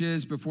 6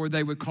 inches before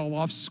they would call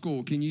off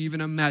school. Can you even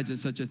imagine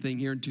such a thing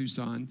here in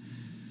Tucson?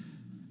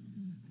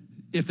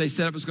 If they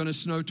said it was going to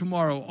snow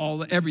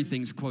tomorrow,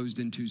 everything's closed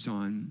in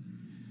Tucson.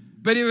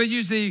 But it would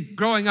usually,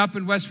 growing up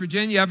in West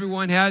Virginia,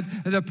 everyone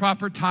had the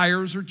proper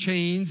tires or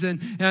chains, and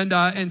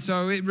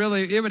so it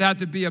would have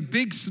to be a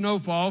big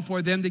snowfall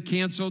for them to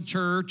cancel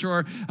church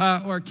or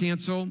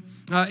cancel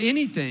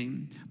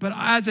anything. But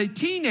as a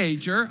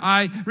teenager,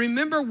 I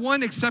remember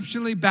one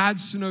exceptionally bad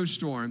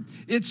snowstorm.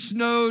 It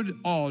snowed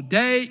all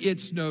day,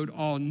 it snowed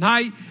all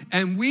night,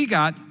 and we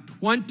got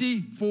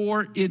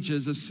 24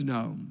 inches of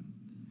snow.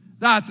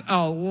 That's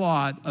a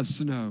lot of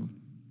snow.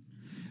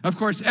 Of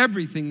course,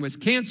 everything was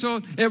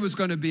canceled. It was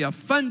going to be a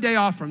fun day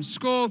off from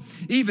school.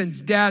 Even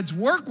Dad's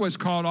work was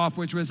called off,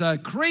 which was a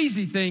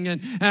crazy thing.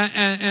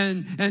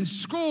 And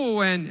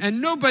school and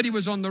nobody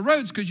was on the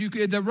roads because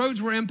the roads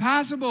were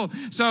impassable.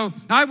 So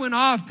I went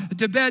off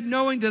to bed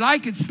knowing that I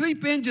could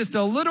sleep in just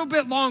a little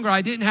bit longer.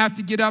 I didn't have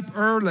to get up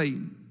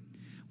early.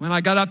 When I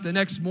got up the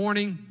next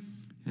morning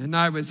and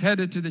I was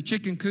headed to the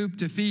chicken coop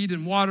to feed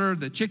and water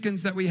the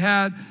chickens that we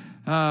had,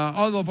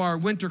 all of our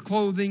winter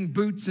clothing,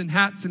 boots and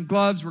hats and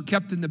gloves were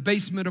kept in the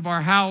basement of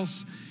our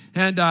house.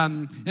 And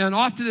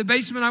off to the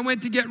basement I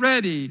went to get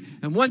ready.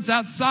 And once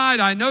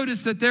outside, I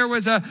noticed that there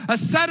was a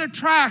set of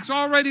tracks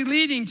already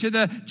leading to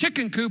the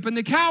chicken coop and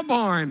the cow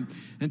barn.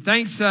 And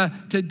thanks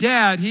to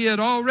Dad, he had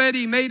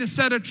already made a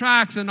set of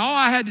tracks, and all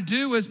I had to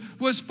do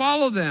was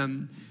follow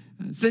them.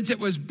 Since it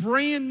was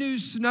brand new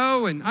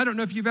snow, and I don't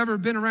know if you've ever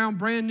been around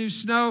brand new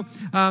snow,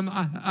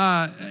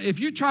 if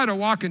you try to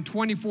walk in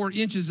 24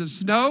 inches of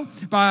snow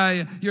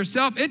by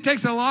yourself, it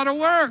takes a lot of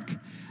work.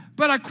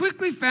 But I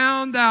quickly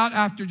found out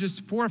after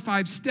just 4 or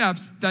 5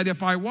 steps that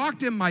if I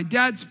walked in my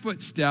dad's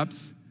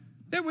footsteps,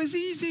 it was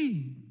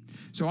easy.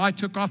 So I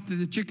took off to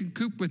the chicken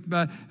coop with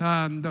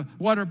the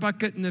water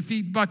bucket and the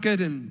feed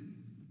bucket,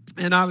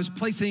 and I was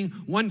placing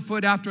one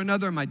foot after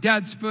another on my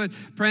dad's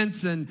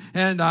footprints, and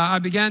I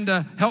began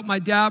to help my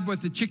dad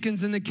with the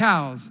chickens and the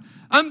cows.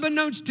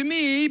 Unbeknownst to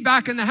me,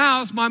 back in the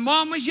house, my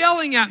mom was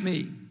yelling at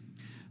me.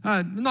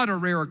 Not a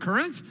rare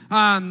occurrence.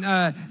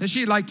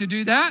 She liked to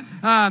do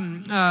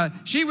that.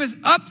 She was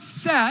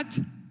upset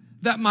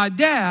that my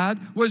dad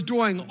was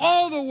doing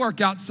all the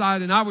work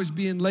outside and I was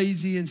being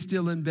lazy and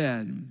still in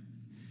bed.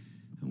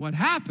 And what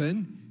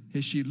happened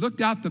is she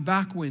looked out the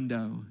back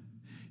window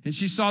and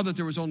she saw that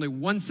there was only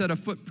one set of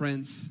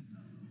footprints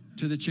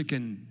to the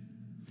chicken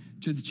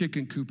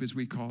coop, as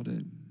we called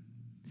it.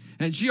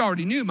 And she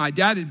already knew my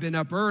dad had been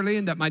up early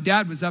and that my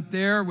dad was up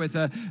there with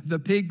the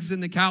pigs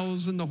and the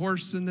cows and the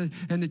horse and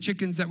the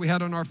chickens that we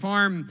had on our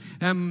farm.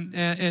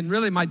 And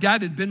really, my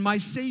dad had been my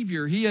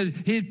savior. He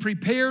had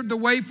prepared the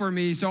way for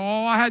me, so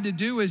all I had to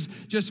do was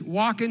just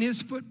walk in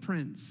his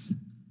footprints.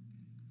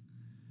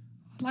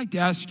 I'd like to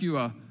ask you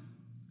a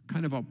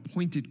kind of a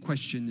pointed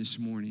question this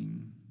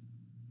morning.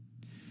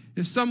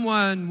 If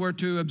someone were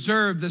to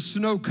observe the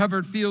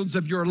snow-covered fields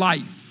of your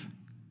life,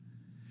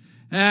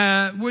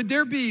 would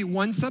there be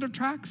one set of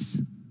tracks,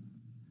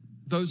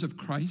 those of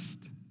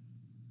Christ?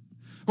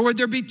 Or would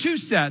there be 2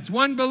 sets,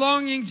 one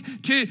belonging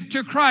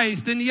to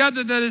Christ and the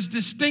other that is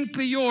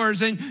distinctly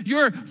yours, and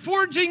you're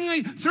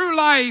forging through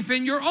life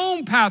in your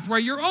own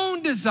pathway, your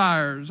own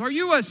desires? Are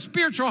you a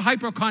spiritual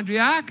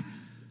hypochondriac,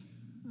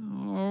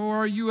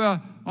 or are you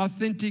an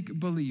authentic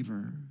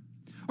believer?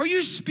 Are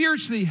you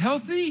spiritually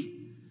healthy,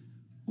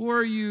 or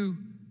are you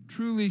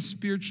truly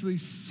spiritually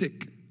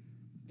sick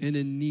and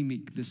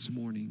anemic this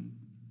morning?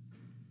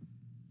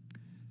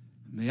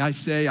 May I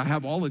say, I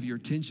have all of your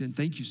attention.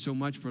 Thank you so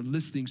much for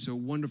listening so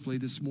wonderfully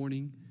this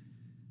morning.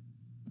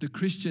 The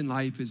Christian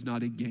life is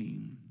not a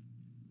game.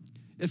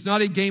 It's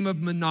not a game of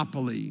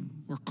Monopoly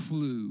or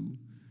Clue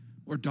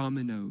or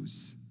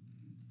dominoes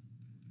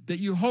that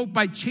you hope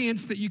by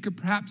chance that you could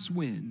perhaps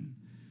win.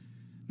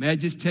 May I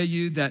just tell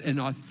you that an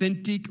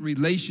authentic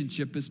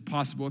relationship is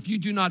possible. If you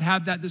do not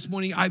have that this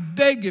morning, I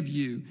beg of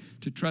you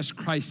to trust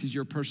Christ as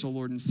your personal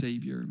Lord and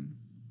Savior.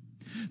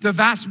 The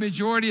vast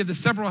majority of the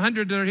several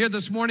hundred that are here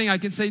this morning, I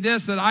can say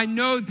this, that I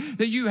know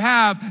that you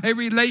have a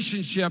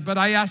relationship, but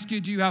I ask you,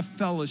 do you have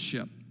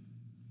fellowship?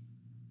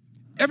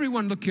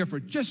 Everyone look here for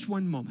just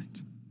one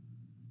moment.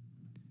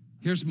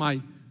 Here's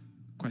my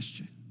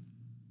question.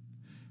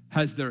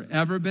 Has there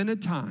ever been a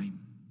time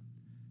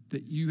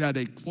that you had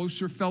a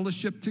closer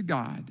fellowship to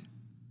God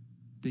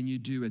than you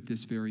do at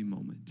this very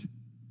moment?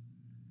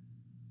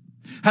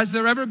 Has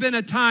there ever been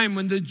a time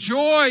when the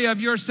joy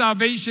of your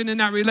salvation in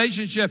that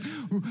relationship,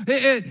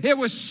 it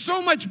was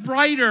so much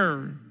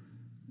brighter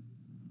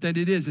than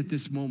it is at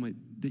this moment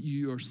that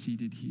you are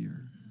seated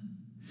here?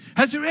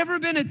 Has there ever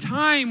been a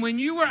time when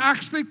you were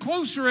actually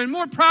closer and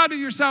more proud of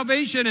your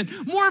salvation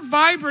and more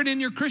vibrant in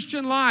your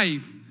Christian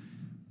life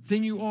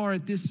than you are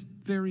at this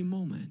very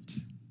moment?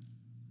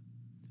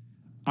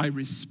 I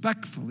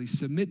respectfully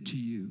submit to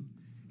you,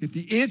 if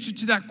the answer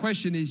to that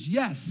question is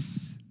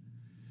yes,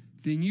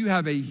 then you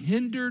have a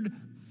hindered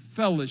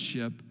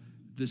fellowship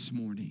this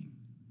morning.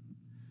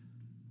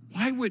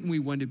 Why wouldn't we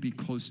want to be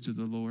close to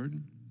the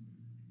Lord?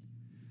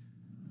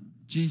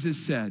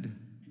 Jesus said,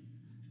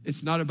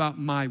 it's not about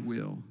my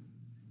will,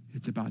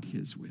 it's about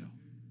his will.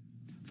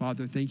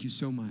 Father, thank you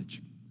so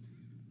much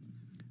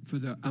for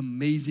the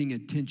amazing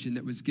attention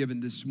that was given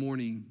this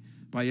morning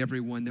by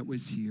everyone that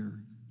was here.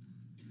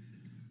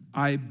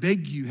 I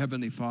beg you,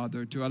 Heavenly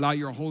Father, to allow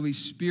your Holy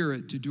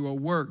Spirit to do a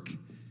work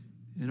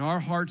in our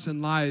hearts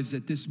and lives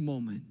at this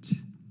moment.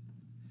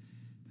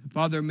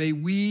 Father, may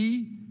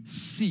we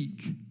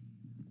seek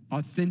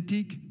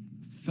authentic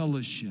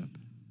fellowship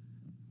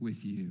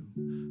with you.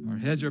 Our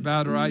heads are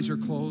bowed, our eyes are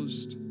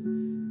closed.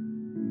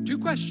 2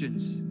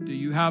 questions. Do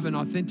you have an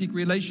authentic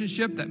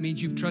relationship? That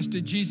means you've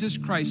trusted Jesus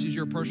Christ as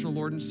your personal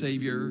Lord and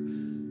Savior.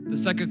 The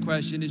second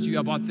question is, do you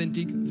have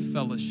authentic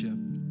fellowship?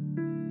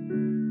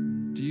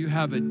 Do you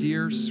have a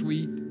dear,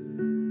 sweet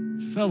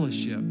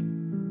fellowship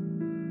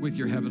with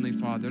your Heavenly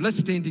Father? Let's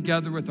stand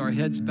together with our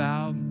heads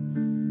bowed,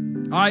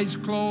 eyes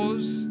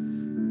closed.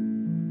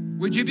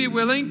 Would you be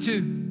willing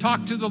to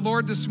talk to the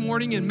Lord this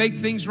morning and make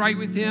things right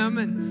with Him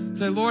and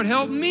say, Lord,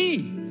 help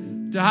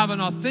me to have an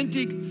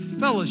authentic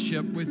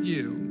fellowship with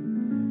you?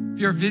 If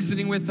you're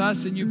visiting with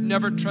us and you've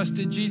never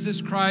trusted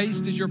Jesus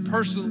Christ as your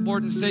personal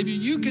Lord and Savior,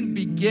 you can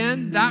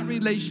begin that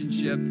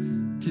relationship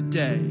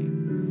today.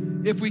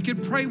 If we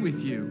could pray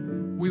with you,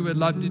 we would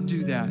love to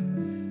do that.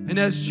 And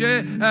as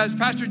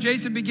Pastor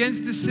Jason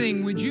begins to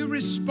sing, would you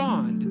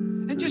respond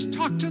and just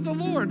talk to the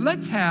Lord?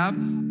 Let's have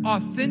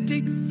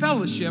authentic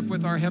fellowship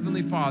with our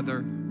Heavenly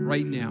Father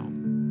right now.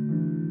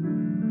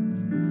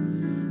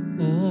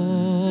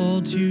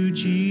 All to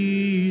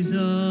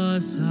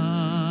Jesus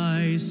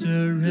I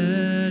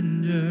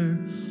surrender,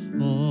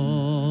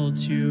 all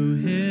to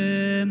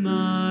Him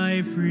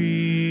I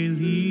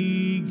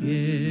freely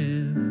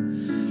give.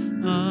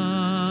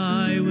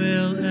 I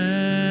will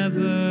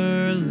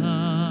ever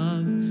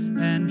love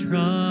and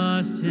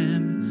trust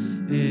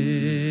Him,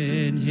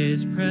 in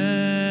His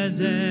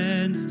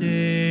presence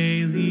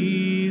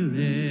daily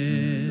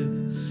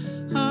live.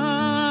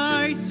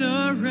 I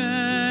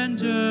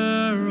surrender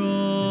all.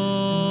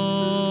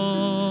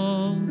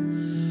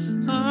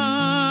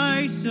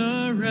 I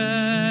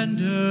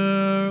surrender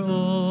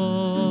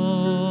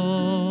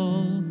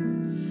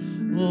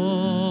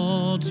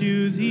all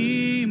to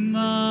Thee,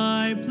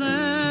 my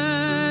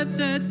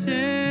blessed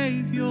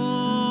Savior.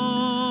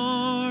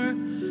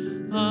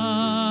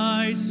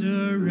 I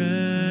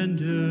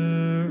surrender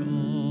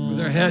all.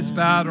 With our heads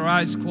bowed, our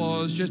eyes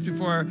closed, just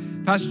before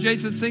Pastor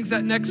Jason sings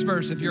that next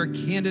verse, if you're a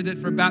candidate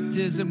for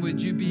baptism,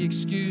 would you be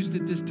excused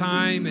at this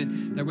time?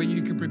 And that way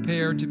you can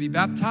prepare to be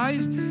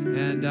baptized.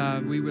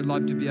 And we would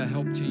love to be a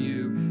help to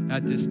you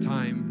at this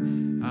time.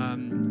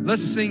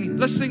 Let's sing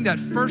that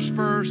first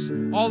verse,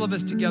 all of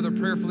us together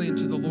prayerfully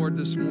into the Lord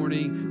this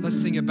morning. Let's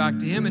sing it back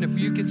to Him. And if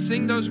you can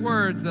sing those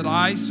words, that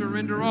I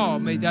surrender all,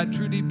 may that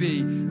truly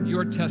be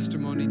your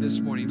testimony this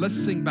morning.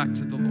 Let's sing back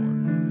to the Lord.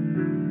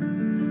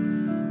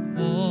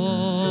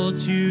 All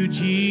to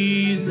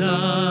Jesus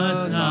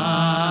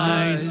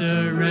I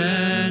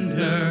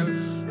surrender,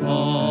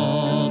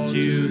 all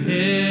to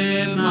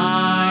Him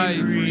I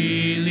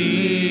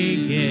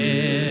freely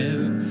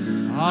give.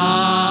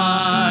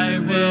 I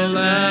will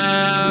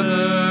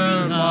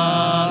ever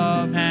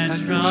love and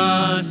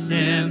trust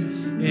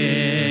Him,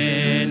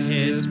 in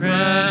His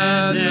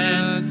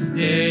presence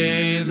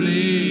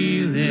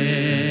daily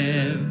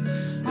live.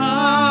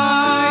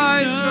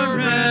 I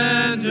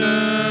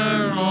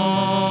surrender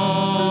all.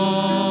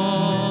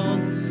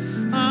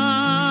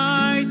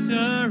 I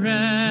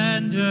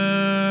surrender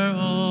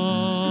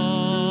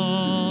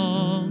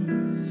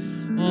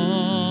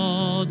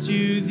all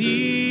to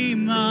Thee,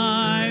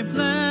 my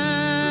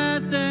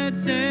blessed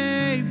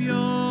Savior.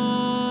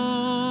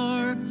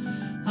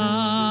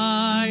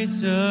 I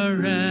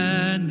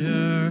surrender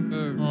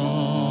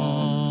all.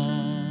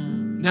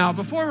 Now,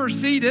 before we're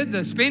seated,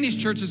 the Spanish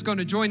church is going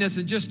to join us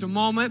in just a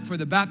moment for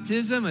the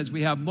baptism, as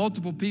we have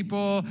multiple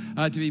people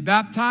to be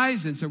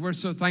baptized. And so we're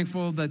so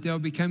thankful that they'll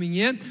be coming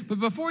in. But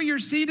before you're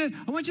seated,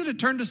 I want you to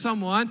turn to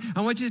someone.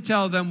 I want you to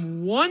tell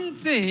them one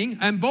thing,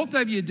 and both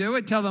of you do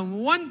it. Tell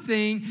them one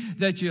thing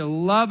that you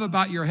love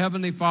about your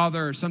Heavenly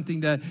Father, or something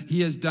that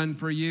He has done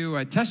for you,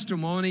 a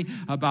testimony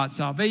about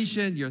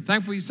salvation. You're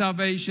thankful for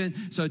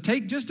salvation. So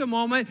take just a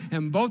moment,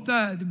 and both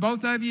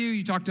of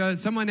you talk to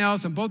someone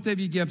else, and both of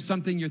you give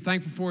something you're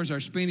thankful for as our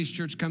Spanish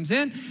church comes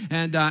in,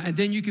 and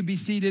then you can be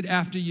seated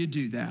after you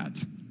do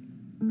that.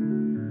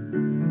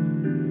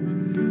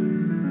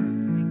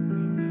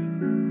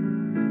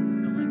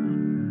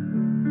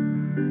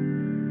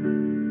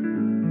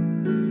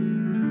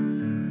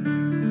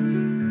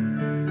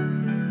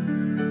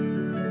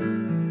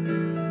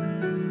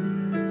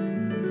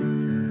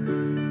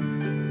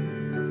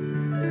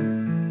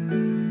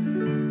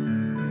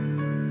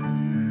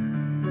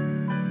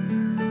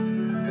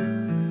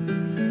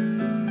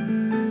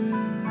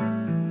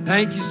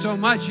 Thank you so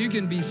much. You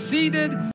can be seated.